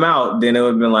take him out, then it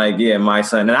would have been like, yeah, My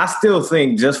Son. And I still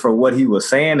think just for what he was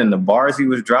saying and the bars he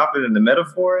was dropping and the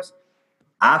metaphors,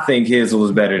 I think his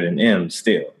was better than M's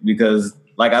still, because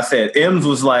like I said, M's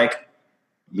was like,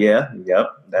 yeah, yep,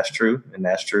 that's true, and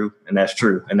that's true, and that's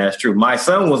true, and that's true. My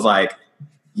son was like,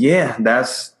 yeah,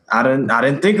 I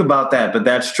didn't think about that, but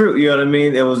that's true. You know what I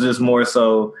mean? It was just more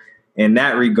so in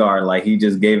that regard, like he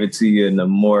just gave it to you in a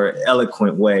more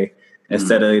eloquent way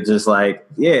instead of just like,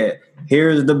 yeah,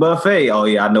 here's the buffet. Oh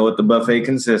yeah, I know what the buffet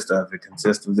consists of. It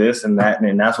consists of this and that,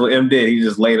 and that's what M did. He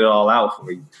just laid it all out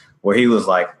for you. Where he was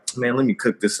like, man, let me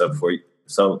cook this up for you.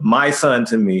 So my son,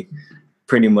 to me,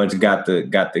 pretty much got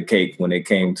the cake when it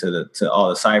came to all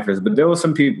the ciphers. But there were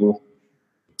some people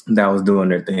that was doing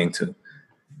their thing too.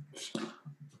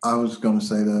 I was going to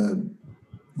say that,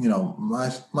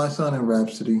 my son in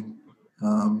Rhapsody.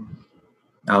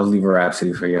 I was leaving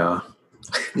Rhapsody for y'all.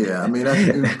 Yeah, I mean,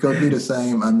 it could be the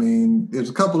same. I mean, there's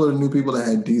a couple of new people that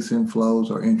had decent flows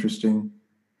or interesting.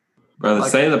 Brother,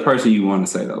 say the person you want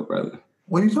to say, though, brother.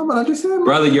 What are you talking about? I just said,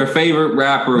 brother, your favorite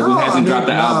rapper who hasn't dropped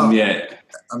the album yet.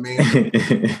 I mean,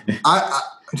 I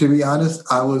to be honest,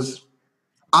 I was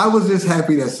just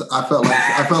happy that I felt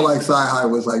like Sci-Hi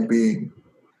was like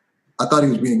I thought he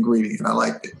was being greedy, and I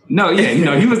liked it. No, yeah, he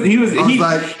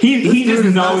just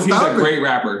knows he's a great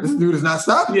rapper. This dude is not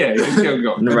stopping. Yeah, he kept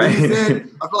going. Right.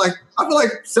 I feel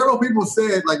like several people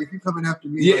said, like, if you're coming after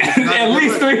me, yeah, at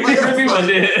least three people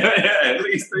did. At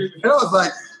least three. And I was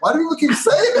like, why do people keep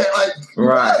saying that? Like,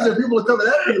 why is there people are coming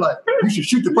after me? Like, you should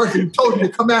shoot the person who told you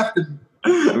to come after me.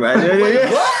 Right.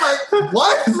 Yeah. What? Like,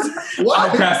 what? Why?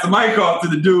 I passed the mic off to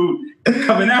the dude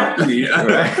coming after me.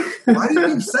 Right. Why do you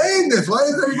keep saying this? Why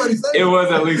is everybody saying it? It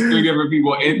was at least three different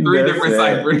people in three different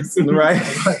ciphers. Right.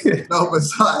 No, but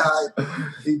Sci-Hi,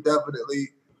 he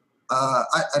definitely.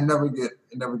 I never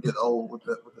get old with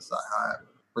the Sci-Hi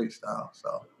freestyle.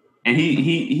 So. And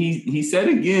he said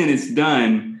again, it's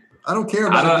done. I don't care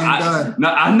about it being done. No,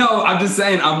 I know. I'm just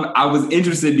saying. I was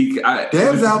interested because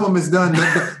Dev's album is done.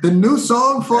 The new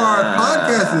song for our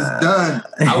podcast is done.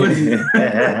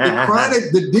 The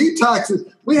Chronic, the Detox.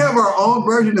 We have our own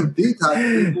version of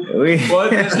Detox.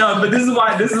 But this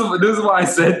is why I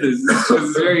said this.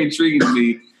 What's very intriguing to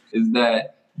me is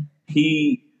that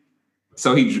he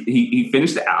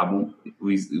finished the album.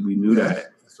 We knew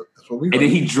that. That's what we heard. And then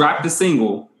he dropped the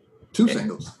single. Two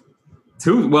singles.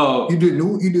 Well, he did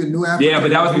new after. Yeah, but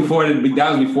that was before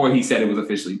he said it was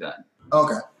officially done.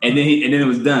 Okay. And then it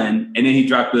was done, and then he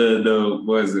dropped the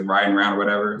what is it, Riding Around or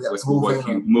whatever.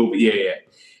 Yeah, Move. Yeah.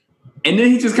 And then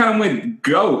he just kind of went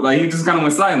he just kind of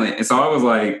went silent, and so I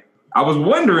was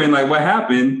wondering like what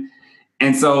happened.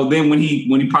 And so then when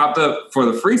he popped up for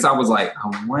the freestyle, I was like,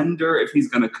 I wonder if he's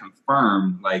gonna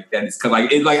confirm like that. It's because I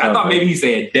thought maybe he said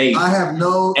a date. I have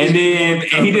no. And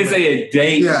he didn't say a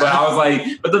date, but I was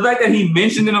like, but the fact that he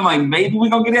mentioned it, I'm like, maybe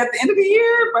we're gonna get it at the end of the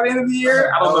year. By the end of the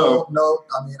year, I don't know. No,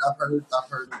 I mean I've heard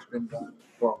it's been done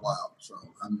for a while, so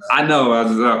I'm not. I know. I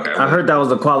was okay. I heard that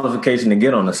was a qualification to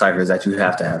get on the ciphers that you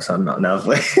have to have something on. Now,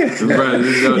 like, don't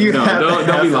be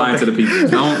lying to the people.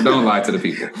 Don't lie to the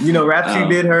people. Rhapsody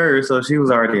did hers, so she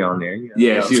was already on there.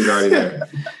 Yeah, she was already there.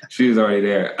 She was already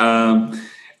there.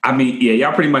 I mean, yeah,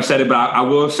 y'all pretty much said it, but I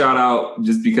will shout out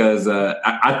just because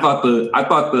I thought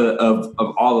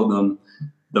of all of them,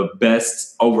 the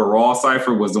best overall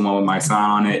cipher was the one with my son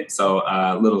on it. So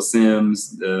Little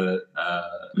Sims, the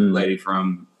lady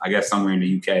from I guess somewhere in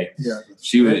the UK. Yeah,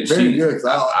 she was very good.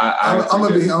 I'm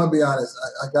gonna be honest.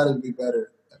 I gotta be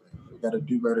better. We gotta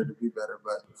do better to be better.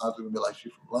 But I was gonna be like,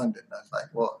 she's from London. I was like,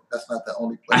 well, that's not the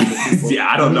only place. Yeah,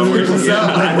 I don't know where she's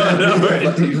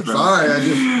from. Sorry, I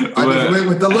just went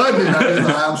with the London.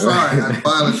 I'm sorry. I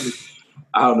apologize.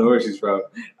 I don't know where she's from.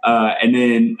 And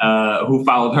then who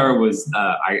followed her was,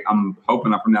 I'm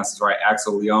hoping I pronounced this right,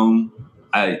 Axel Leon.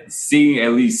 At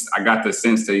least I got the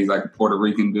sense that he's like a Puerto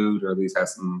Rican dude, or at least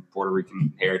has some Puerto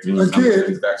Rican heritage.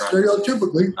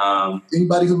 Stereotypically,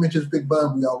 anybody who mentions Big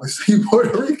Bun, we always see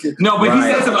Puerto Rican. No, but he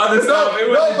said some other stuff.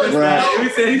 He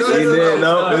said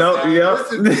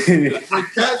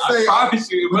I promise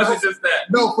you, it wasn't just that.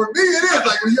 No, for me it is.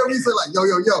 Like when you say like, yo.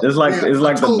 It's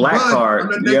like the black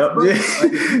card. Yep. Like,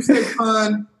 you say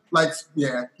Pun, like,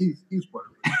 yeah, he's Puerto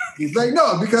Rican. He's like,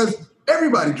 no, because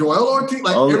everybody, Joel Ortiz,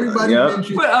 everybody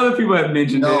mentioned. But other people have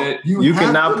mentioned it. You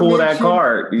cannot pull that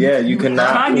card. Yeah, you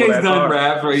cannot. Kanye's done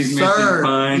rap where he's mentioned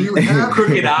Pun.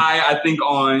 Crooked Eye, I think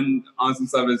on some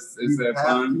stuff is said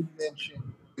Pun. You mentioned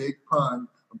Big Pun.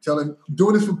 I'm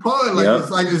doing this for Pun.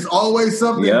 Like it's always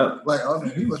something. Yep. Like, oh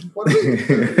man, he must be Puerto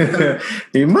Rican.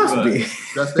 He must be.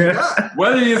 That's the guy.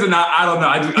 Whether he is or not, I don't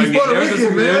know.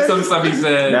 There's some stuff he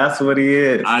said. That's what he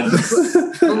is.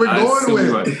 What we're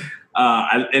going with.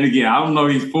 And again, I don't know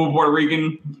if he's full Puerto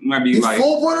Rican. He might be He's like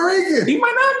full Puerto Rican. he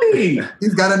might not be.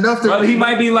 He's got enough to. Brother, he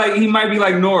might be like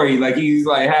Nori, like he's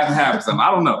like half and half or something.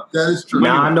 I don't know. That is true.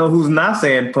 Now I know who's not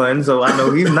saying pun, so I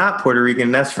know he's not Puerto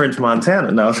Rican. That's French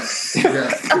Montana. No.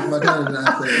 Yeah, my dad is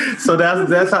not saying. So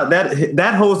that's how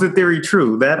that holds the theory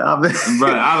true. That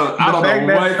But I don't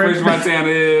know what French Montana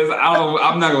is.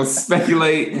 I'm not gonna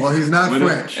speculate. Well, he's not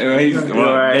French.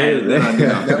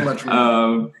 That much.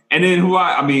 And then we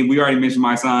already mentioned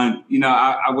my son. You know,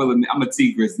 I will admit, I'm a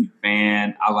T Grizzly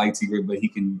fan. I like T Grizzly, but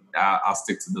I'll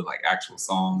stick to the like actual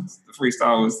songs. The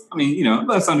freestyle was,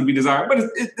 left something to be desired, but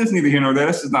it's neither here nor there.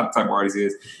 That's just not the type of artist he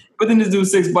is. But then this dude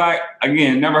 6 Black,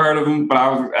 again, never heard of him, but I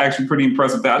was actually pretty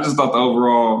impressed with that. I just thought the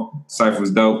overall cypher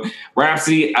was dope.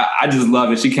 Rhapsody, I just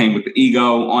love it. She came with the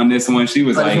ego on this one. She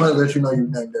was I just want to let you know you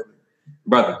named everything.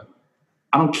 Brother,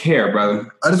 I don't care,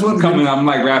 brother. I just want to I'm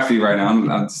like Rhapsody right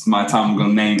now. It's my time. I'm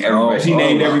gonna name everybody. She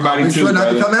named everybody too. Sure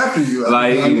not to come after you.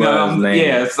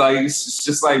 It's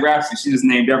just like Rhapsody. She just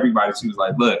named everybody. She was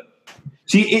like, look.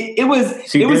 She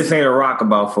did say The Rock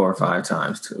about 4 or 5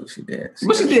 times too. She did.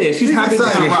 But she did. She's happy to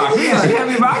rock. Yeah, she's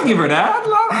happy. I give her that.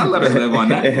 I let her live on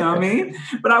that. You know what I mean?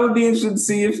 But I would be interested to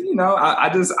see if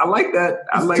I like that.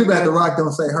 It's too bad The Rock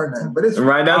don't say her name, but it's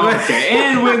right. Okay.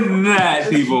 And with that,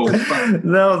 people,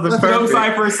 let's go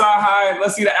Cypher, Sahai.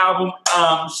 Let's see the album.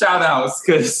 Shout outs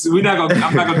because I'm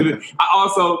not gonna do it. I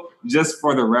also just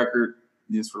for the record,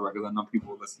 I know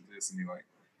people listen to this and be like,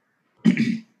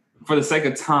 for the sake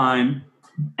of time.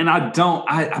 And I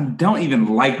don't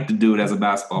even like the dude as a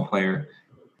basketball player.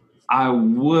 I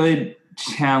would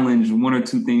challenge 1 or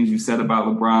 2 things you said about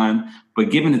LeBron, but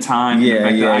given the time, the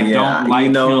fact that I don't like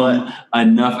him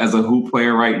enough as a hoop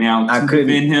player right now to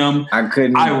defend him. I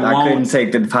couldn't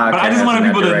take the podcast. But I just wanted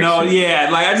people to know. Yeah,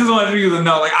 like I just wanted people to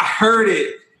know. Like I heard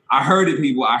it,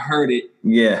 people. I heard it.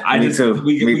 Yeah, me too.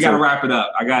 We got to wrap it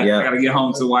up. I got to get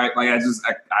home to wife. Like I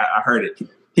heard it.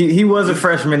 He was a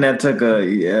freshman that took a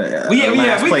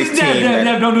last place team.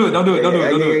 Don't do it.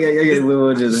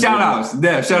 We'll just shout outs.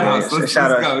 Shout outs. Let's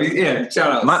go. Yeah,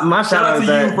 shout outs. My shout out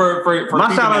to you for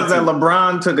my shout out is that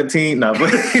LeBron took a team. No, but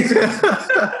he did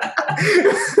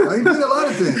a lot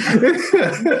of things.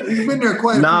 He's been there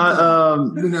quite.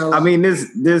 I mean this.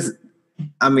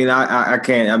 I mean, I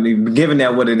can't. I mean, given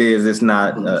that what it is, it's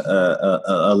not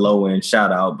a low end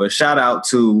shout out, but shout out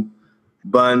to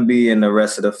Bun B and the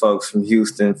rest of the folks from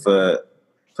Houston for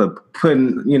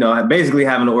putting, basically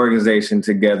having an organization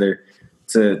together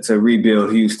to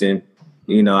rebuild Houston.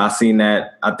 I seen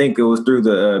that. I think it was through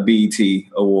the BET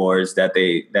Awards that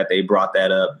they brought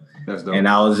that up. That's dope. And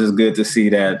I was just good to see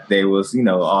that they was,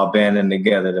 all banding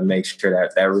together to make sure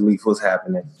that relief was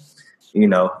happening.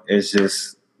 It's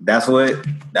just that's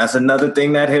another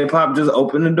thing that hip hop just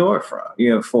opened the door for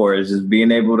is just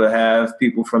being able to have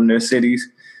people from their cities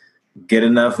get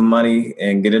enough money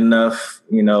and get enough,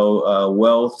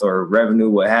 wealth or revenue,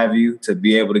 what have you, to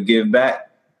be able to give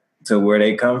back to where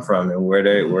they come from and where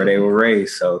they were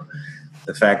raised. So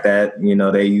the fact that,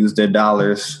 they used their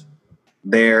dollars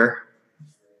there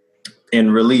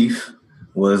in relief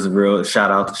was a real shout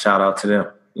out to them.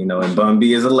 And Bun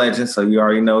B is a legend, so you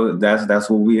already know that's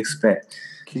what we expect.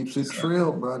 Keeps it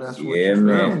trill, bro. That's what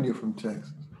you're when you're from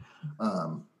Texas.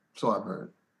 So I've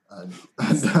heard.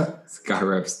 Sky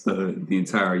reps the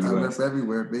entire U.S. I rep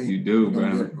everywhere, B. You do, bro.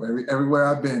 Everywhere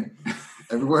I've been.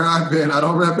 Everywhere I've been. I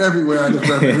don't rep everywhere. I just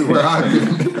rep everywhere I've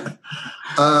been.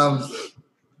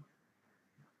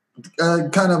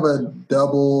 Kind of a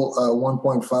double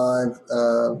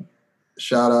 1.5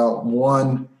 shout out.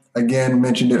 One, again,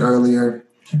 mentioned it earlier.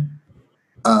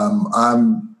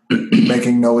 I'm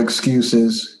making no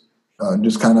excuses.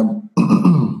 Just kind of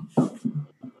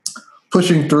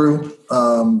pushing through.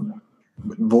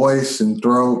 Voice and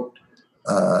throat,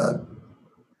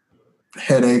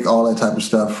 headache, all that type of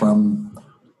stuff from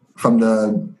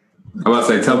the. I was about to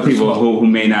say, tell people who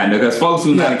may not know, because folks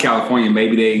who not in California,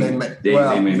 maybe they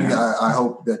may not. I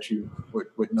hope that you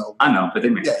would know. I know, but they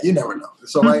may. Yeah, you never know.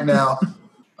 So right now,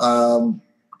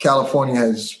 California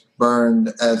has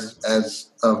burned as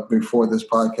of before this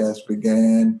podcast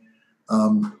began.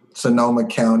 Sonoma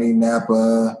County,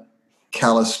 Napa,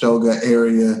 Calistoga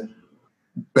area.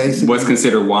 Basically, what's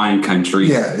considered wine country?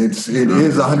 Yeah, it is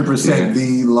 100%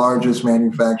 the largest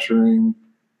manufacturing.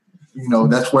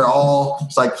 That's where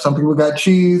it's like some people got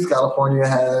cheese. California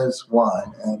has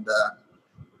wine, and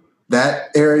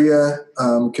that area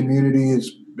community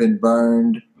has been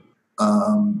burned.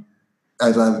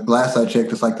 Last I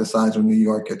checked, it's like the size of New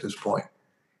York at this point.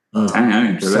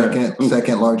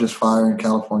 Second largest fire in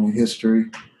California history.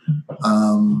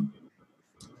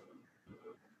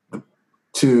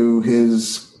 To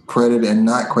his credit and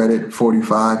not credit,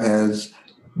 45 has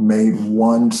made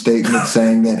one statement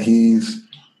saying that he's,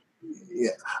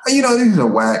 these are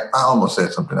whack. I almost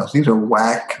said something else. These are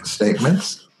whack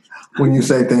statements. When you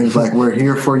say things like, we're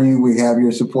here for you, we have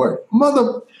your support.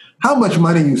 How much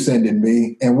money you sending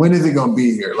me, and when is it going to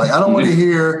be here? Like, I don't want to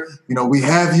hear, we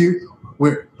have you.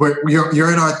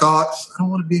 You're in our thoughts. I don't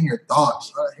want to be in your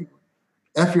thoughts.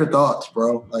 F your thoughts,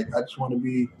 bro. Like, I just want to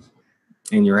be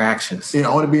in your actions. I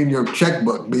want to be in your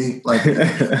checkbook, B. Like,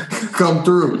 come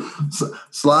through,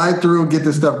 slide through, get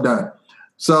this stuff done.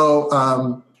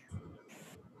 So,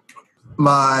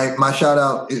 my shout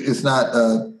out is not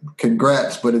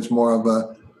congrats, but it's more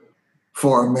of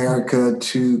for America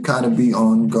to kind of be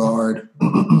on guard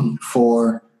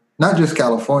for not just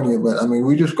California, but I mean,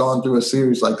 we just gone through a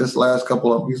series like these last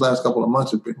couple of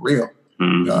months have been real.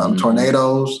 Mm-hmm.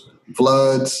 Tornadoes,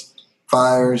 floods,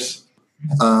 fires,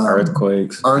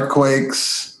 earthquakes.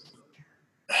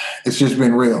 It's just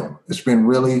been real. It's been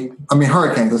really,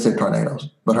 hurricanes, let's say tornadoes,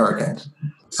 but hurricanes.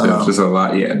 So it's just a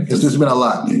lot, yeah. It's just been a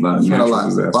lot. It's been a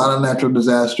lot of natural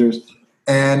disasters.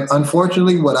 And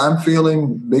unfortunately, what I'm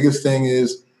feeling, biggest thing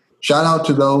is shout out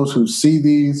to those who see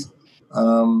these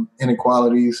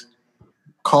inequalities,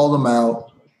 call them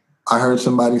out. I heard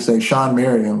somebody say Sean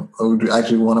Merriam, who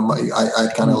actually I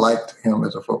kind of liked him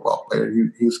as a football player.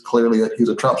 He's clearly he's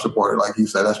a Trump supporter. Like he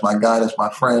said, that's my guy, that's my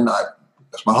friend,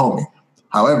 that's my homie.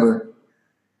 However,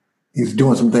 he's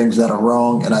doing some things that are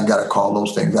wrong, and I got to call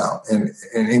those things out. And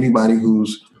anybody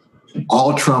who's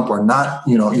all Trump or not,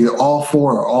 either all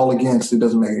for or all against, it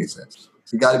doesn't make any sense.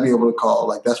 So you got to be able to call,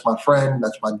 like, that's my friend,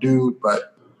 that's my dude,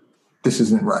 but this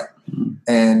isn't right. Mm-hmm.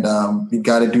 And you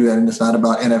got to do that. And it's not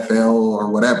about NFL or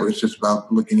whatever. It's just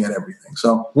about looking at everything.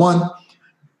 So one,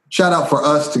 shout out for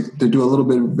us to do a little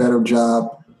bit better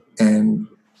job and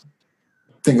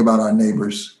think about our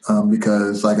neighbors.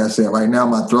 Because like I said, right now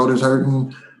my throat is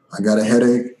hurting. I got a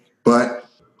headache, but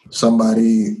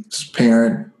somebody's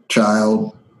parent,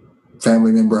 child,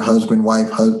 family member, husband, wife,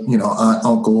 aunt,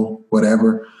 uncle,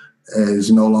 whatever,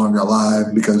 is no longer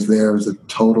alive because there's a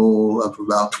total of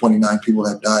about 29 people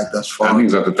that died thus far. I think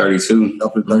it's up to 32.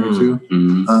 Up to 32.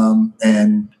 Mm-hmm.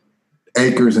 And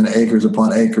acres and acres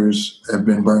upon acres have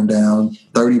been burned down.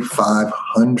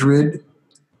 3,500,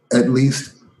 at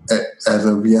least, as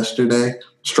of yesterday,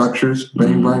 structures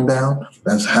being burned down.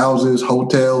 That's houses,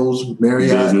 hotels,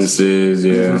 Marriott, businesses,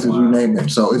 you name it.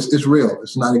 So it's real.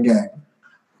 It's not a game.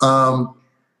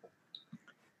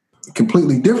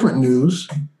 Completely different news.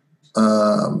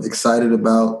 Excited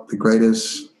about the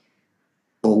greatest,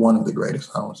 well, one of the greatest,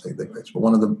 I don't want to say the greatest, but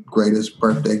one of the greatest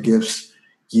birthday gifts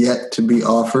yet to be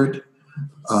offered.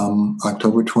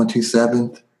 October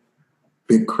 27th,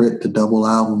 Big Crit, the double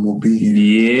album will be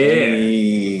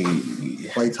here. Yeah.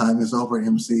 Playtime is over,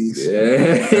 MCs. Yeah.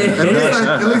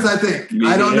 At least I think.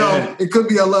 I don't know. It could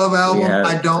be a love album. Yeah.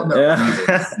 I don't know.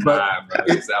 Yeah. But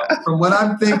from what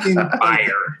I'm thinking,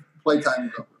 fire. Playtime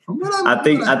is over. I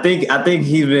think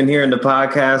he's been hearing the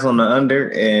podcast on the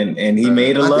under, and he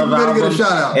made a love album,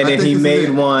 and then he made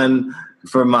one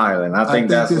for Mylan. I think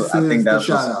that's the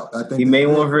shout out. He made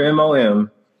one for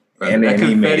MOM. And then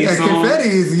he made confetti.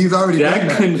 He's already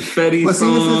that confetti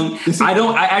song.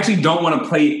 I actually don't want to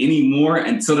play it anymore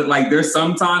until there's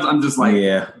sometimes I'm just like,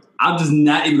 I'm just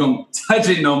not even gonna touch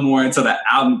it no more until the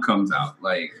album comes out.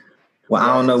 Like, well,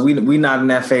 I don't know. We not in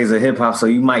that phase of hip hop, so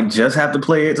you might just have to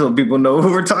play it so people know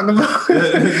who we're talking about. No,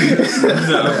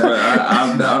 bro,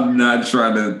 I'm not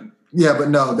trying to. Yeah, but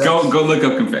no. Go look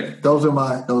up confetti. Those are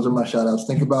my shout outs.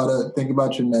 Think about it. Think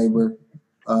about your neighbor.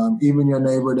 Even your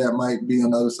neighbor that might be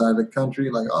on the other side of the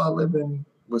country, like, I live in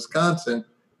Wisconsin.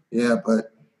 Yeah,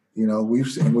 but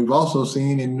we've also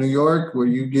seen in New York where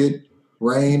you get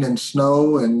rain and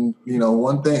snow, and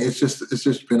one thing. It's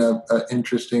just been an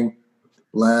interesting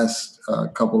last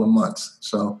couple of months.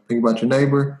 So think about your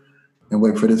neighbor and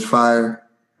wait for this fire.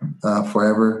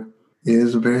 Forever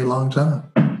is a very long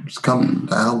time. It's coming.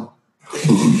 The album.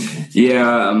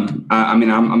 Yeah, I'm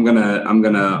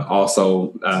gonna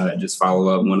also just follow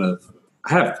up.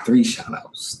 I have 3 shout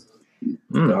outs.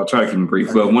 I'll try to keep them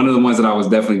brief, but one of the ones that I was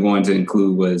definitely going to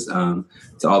include was to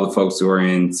all the folks who are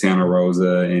in Santa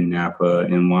Rosa and Napa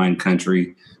and wine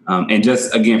country. And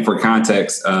just again for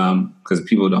context, because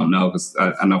people don't know, because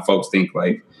I know folks think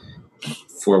like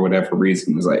for whatever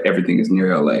reason it's like everything is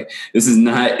near LA. This is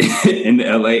not in the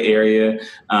LA area,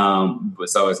 but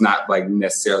so it's not like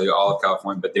necessarily all of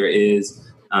California, but there is,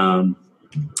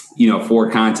 for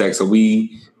context. So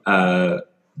we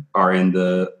are in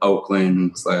the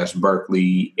Oakland /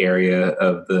 Berkeley area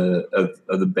of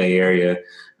the Bay Area,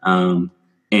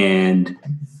 and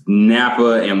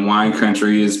Napa and wine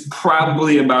country is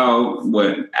probably about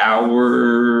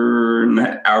hour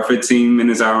 15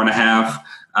 minutes, hour and a half.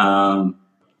 I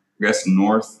guess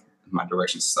north. My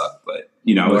directions suck, but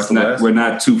we're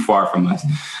not too far from us.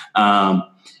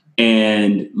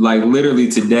 And like literally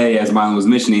today, as Marlon was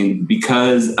mentioning,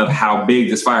 because of how big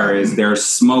this fire is, there's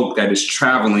smoke that is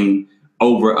traveling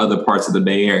over other parts of the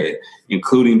Bay Area,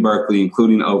 including Berkeley,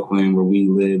 including Oakland, where we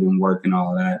live and work and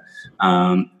all of that,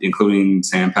 including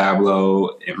San Pablo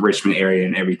and Richmond area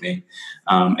and everything.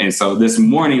 And so this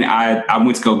morning I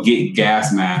went to go get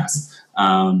gas masks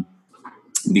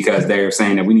because they're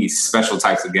saying that we need special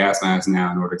types of gas masks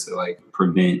now in order to like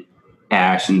prevent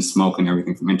ash and smoke and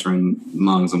everything from entering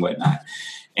lungs and whatnot.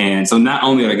 And so not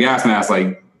only are the gas masks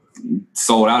like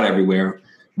sold out everywhere,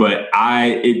 but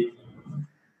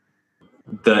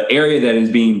the area that is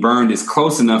being burned is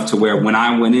close enough to where when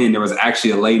I went in, there was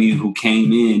actually a lady who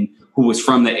came in who was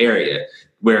from the area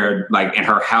where like in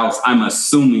her house, I'm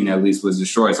assuming at least was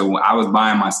destroyed. So when I was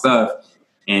buying my stuff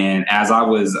and as I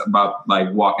was about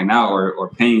like walking out or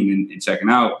paying and checking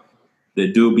out, the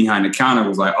dude behind the counter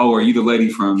was like, "Oh, are you the lady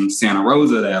from Santa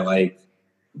Rosa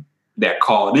that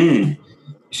called in?"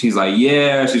 She's like,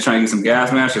 "Yeah." She's trying to get some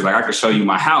gas masks. She's like, "I could show you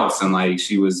my house." And like,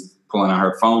 she was pulling out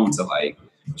her phone to like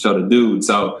show the dude.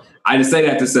 So I just say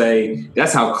that to say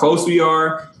that's how close we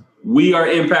are. We are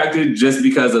impacted just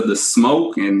because of the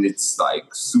smoke, and it's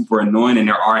like super annoying. And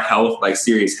there are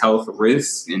serious health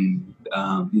risks, and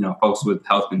folks with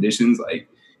health conditions like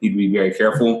need to be very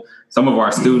careful. Some of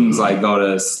our students like go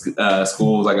to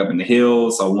schools like up in the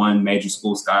hills. So one major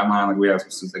school, Skyline, like we have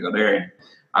some students that go there. And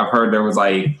I've heard there was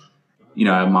like,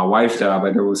 at my wife's job,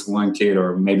 like there was one kid,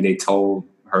 or maybe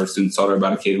her students told her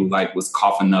about a kid who like was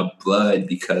coughing up blood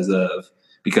because the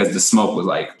smoke was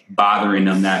like bothering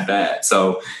them that bad.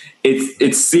 So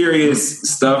it's serious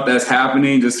stuff that's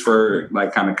happening. Just for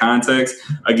like kind of context,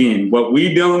 again, what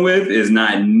we're dealing with is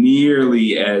not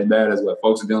nearly as bad as what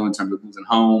folks are dealing in terms of losing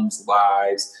homes,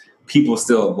 lives, people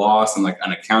still lost and like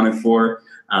unaccounted for.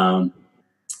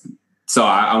 So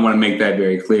I want to make that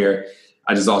very clear.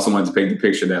 I just also wanted to paint the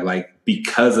picture that like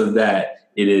because of that,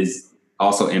 it is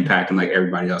also impacting like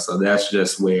everybody else. So that's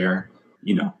just where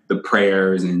the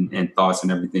prayers and thoughts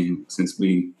and everything, since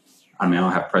I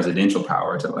don't have presidential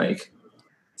power to like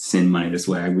send money this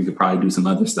way. We could probably do some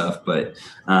other stuff, but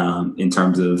in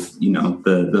terms of,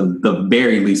 the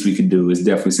very least we could do is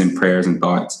definitely send prayers and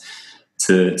thoughts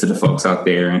to the folks out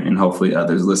there, and hopefully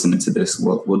others listening to this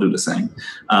will do the same.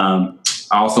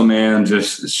 Also, man,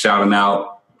 just shouting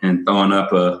out and throwing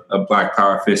up a Black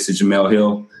Power fist to Jemele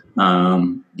Hill.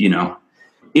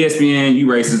 ESPN, you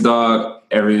racist dog.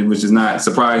 Which is not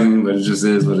surprising, but it just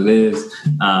is what it is.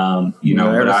 Ever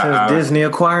since Disney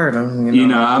acquired them,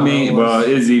 I'm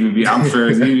sure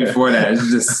it's even before that. It's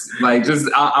just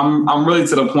I'm really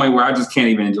to the point where I just can't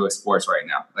even enjoy sports right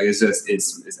now. Like it's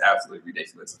absolutely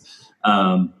ridiculous.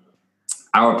 I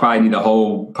would probably need a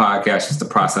whole podcast just to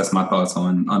process my thoughts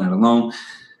on that alone.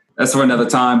 That's for another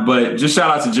time. But just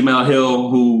shout out to Jemele Hill,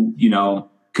 who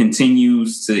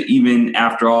continues to, even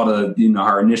after all the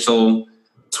her initial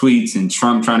tweets and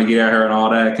Trump trying to get at her and all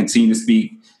that, continue to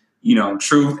speak,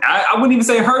 truth. I wouldn't even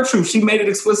say her truth. She made it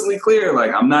explicitly clear.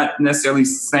 Like, I'm not necessarily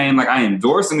saying like I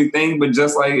endorse anything, but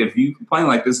just like if you complain,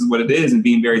 like this is what it is, and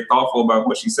being very thoughtful about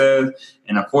what she says.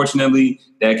 And unfortunately,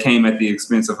 that came at the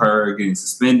expense of her getting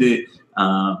suspended.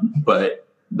 But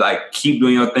like, keep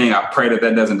doing your thing. I pray that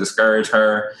doesn't discourage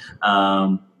her.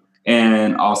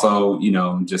 And also,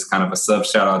 just kind of a sub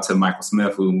shout out to Michael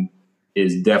Smith, who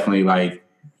is definitely like,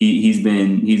 He's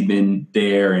been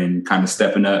there and kind of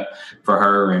stepping up for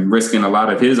her and risking a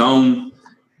lot of his own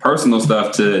personal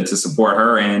stuff to support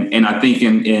her. And I think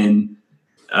in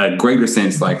a greater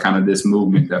sense, like kind of this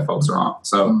movement that folks are on.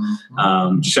 So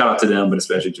shout out to them, but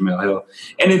especially Jemele Hill.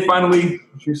 And then finally,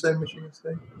 did you say Michigan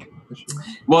State?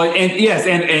 Well, and yes,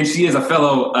 and she is a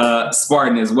fellow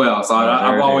Spartan as well. So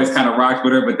I've always kind of rocked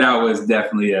with her, but that was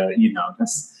definitely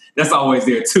that's always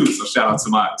there too. So shout out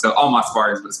to all my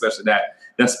Spartans, but especially that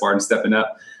Spartan stepping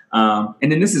up.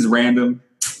 And then this is random.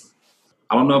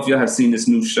 I don't know if y'all have seen this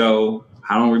new show.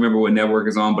 I don't remember what network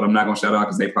it's on, but I'm not going to shout out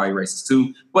because they probably racist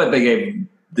too. But they gave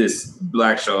this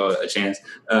black show a chance.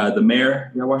 The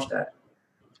Mayor, y'all watched that?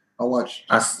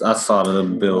 I saw the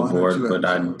billboard, but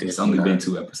I didn't. It's only been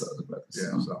 2 episodes.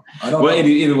 Yeah, so I don't know.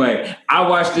 Either way, I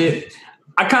watched it.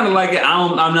 I kind of like it.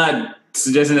 I'm not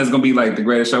suggesting that's going to be like the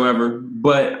greatest show ever,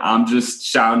 but I'm just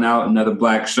shouting out another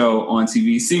black show on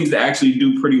TV. Seems to actually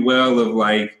do pretty well of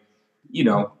like,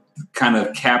 kind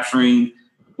of capturing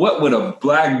what would a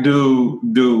black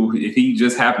dude do if he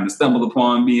just happened to stumble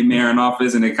upon being mayor in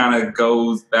office. And it kind of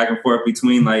goes back and forth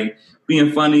between like,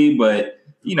 being funny, but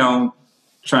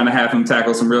trying to have him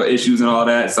tackle some real issues and all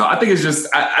that. So I think it's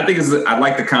just, I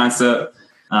like the concept.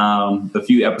 The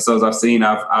few episodes I've seen,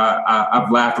 I've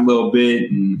laughed a little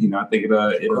bit, and I think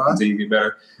it'll continue to get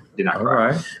better. Did not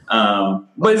cry. Right.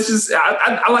 But it's just,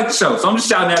 I like the show, so I'm just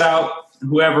shouting that out.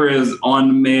 Whoever is on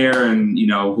the mayor, and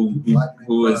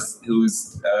who's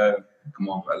come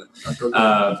on, brother.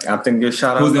 I think good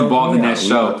shout out. Who's involved in that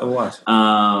show? The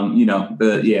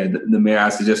mayor. I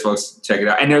suggest folks check it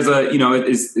out. And there's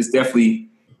it's definitely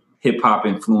hip hop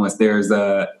influence. There's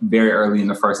very early in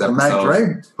the first episode. Mac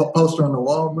Dre poster on the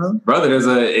wall, brother. There's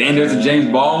a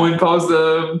James Baldwin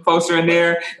poster in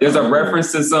there. There's a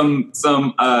reference to some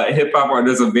hip hop art.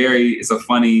 It's a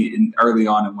funny early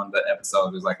on in one of the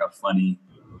episodes. There's like a funny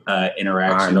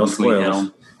interaction between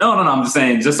him. No. I'm just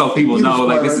saying, just so people know,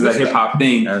 like this is a hip hop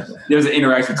thing. There's an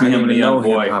interaction between him and a young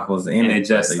boy, and it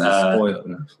just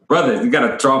brother, you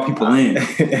gotta draw people in.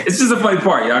 It's just a funny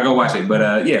part. Y'all go watch it.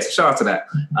 But yes, shout out to that.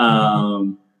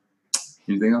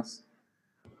 Anything else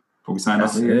before we sign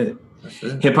off?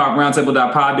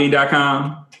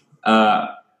 HipHopRoundtable.podbean.com, on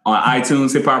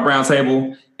iTunes, Hip Hop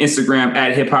Roundtable, Instagram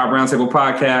at Hip Hop Roundtable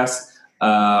Podcast,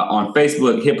 on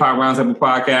Facebook, Hip Hop Roundtable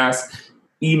Podcast.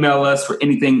 Email us for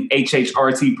anything,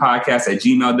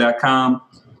 hhrtpodcast@gmail.com.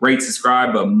 Rate,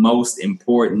 subscribe, but most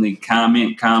importantly,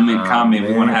 comment. We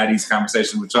want to have these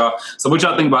conversations with y'all. So what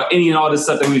y'all think about any and all this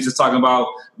stuff that we were just talking about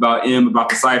M, about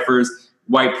the ciphers,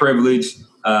 white privilege,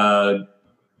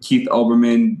 Keith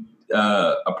Olbermann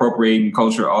appropriating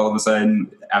culture all of a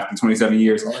sudden after 27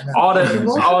 years, all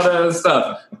the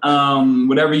stuff,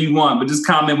 whatever you want. But just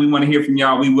comment. We want to hear from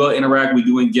y'all. We will interact. We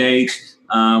do engage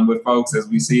with folks as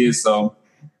we see it. So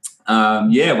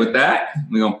with that,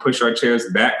 we're going to push our chairs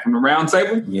back from the round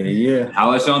table. Yeah.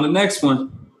 I'll let you on the next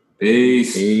one.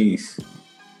 Peace.